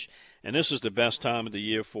and fish. And this is the best time of the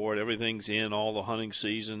year for it. Everything's in, all the hunting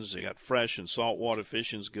seasons. They got fresh and saltwater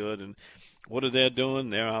fishing's good. And what are they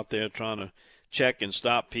doing? They're out there trying to check and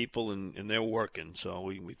stop people, and they're working. So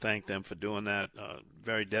we thank them for doing that.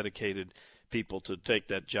 Very dedicated people to take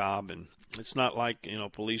that job. And it's not like,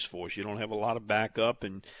 police force. You don't have a lot of backup,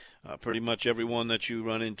 and pretty much everyone that you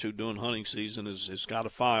run into during hunting season has got a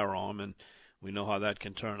firearm, and we know how that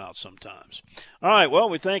can turn out sometimes. All right, well,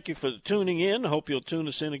 we thank you for tuning in. Hope you'll tune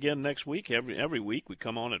us in again next week. Every week we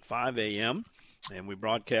come on at 5 a.m., and we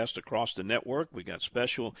broadcast across the network. We got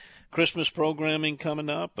special Christmas programming coming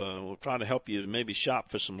up. We'll try to help you maybe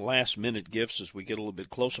shop for some last-minute gifts as we get a little bit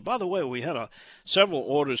closer. By the way, we had several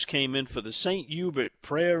orders came in for the St. Hubert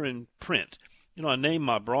Prayer in Print. I named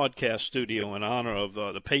my broadcast studio in honor of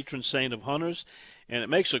the patron saint of hunters. And it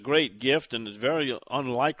makes a great gift, and it's very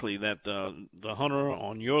unlikely that the hunter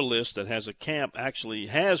on your list that has a camp actually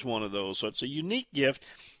has one of those. So it's a unique gift.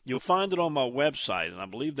 You'll find it on my website, and I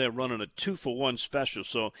believe they're running a 2-for-1 special.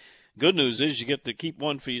 So good news is you get to keep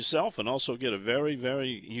one for yourself and also get a very,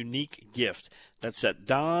 very unique gift. That's at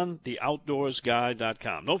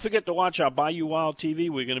DonTheOutdoorsGuy.com. Don't forget to watch our Bayou Wild TV.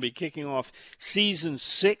 We're going to be kicking off Season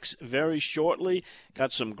 6 very shortly.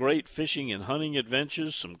 Got some great fishing and hunting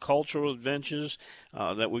adventures, some cultural adventures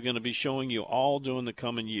that we're going to be showing you all during the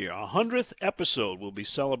coming year. Our 100th episode, we'll be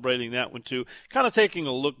celebrating that one too, kind of taking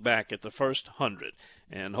a look back at the first 100.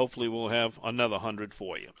 And hopefully we'll have another 100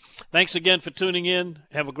 for you. Thanks again for tuning in.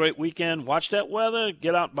 Have a great weekend. Watch that weather.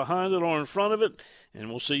 Get out behind it or in front of it. And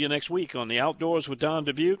we'll see you next week on the Outdoors with Don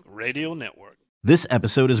Dubuque Radio Network. This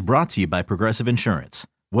episode is brought to you by Progressive Insurance.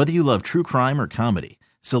 Whether you love true crime or comedy,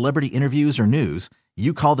 celebrity interviews or news,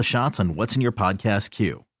 you call the shots on what's in your podcast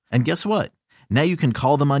queue. And guess what? Now you can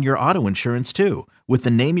call them on your auto insurance too with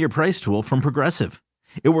the Name Your Price tool from Progressive.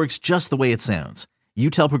 It works just the way it sounds. You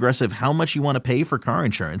tell Progressive how much you want to pay for car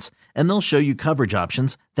insurance, and they'll show you coverage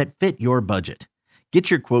options that fit your budget. Get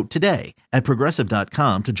your quote today at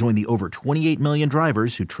Progressive.com to join the over 28 million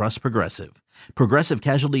drivers who trust Progressive. Progressive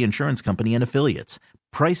Casualty Insurance Company and Affiliates.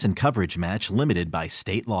 Price and coverage match limited by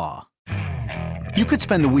state law. You could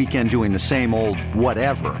spend the weekend doing the same old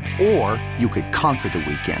whatever, or you could conquer the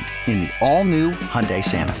weekend in the all-new Hyundai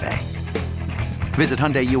Santa Fe. Visit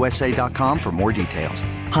HyundaiUSA.com for more details.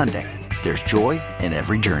 Hyundai, there's joy in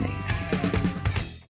every journey.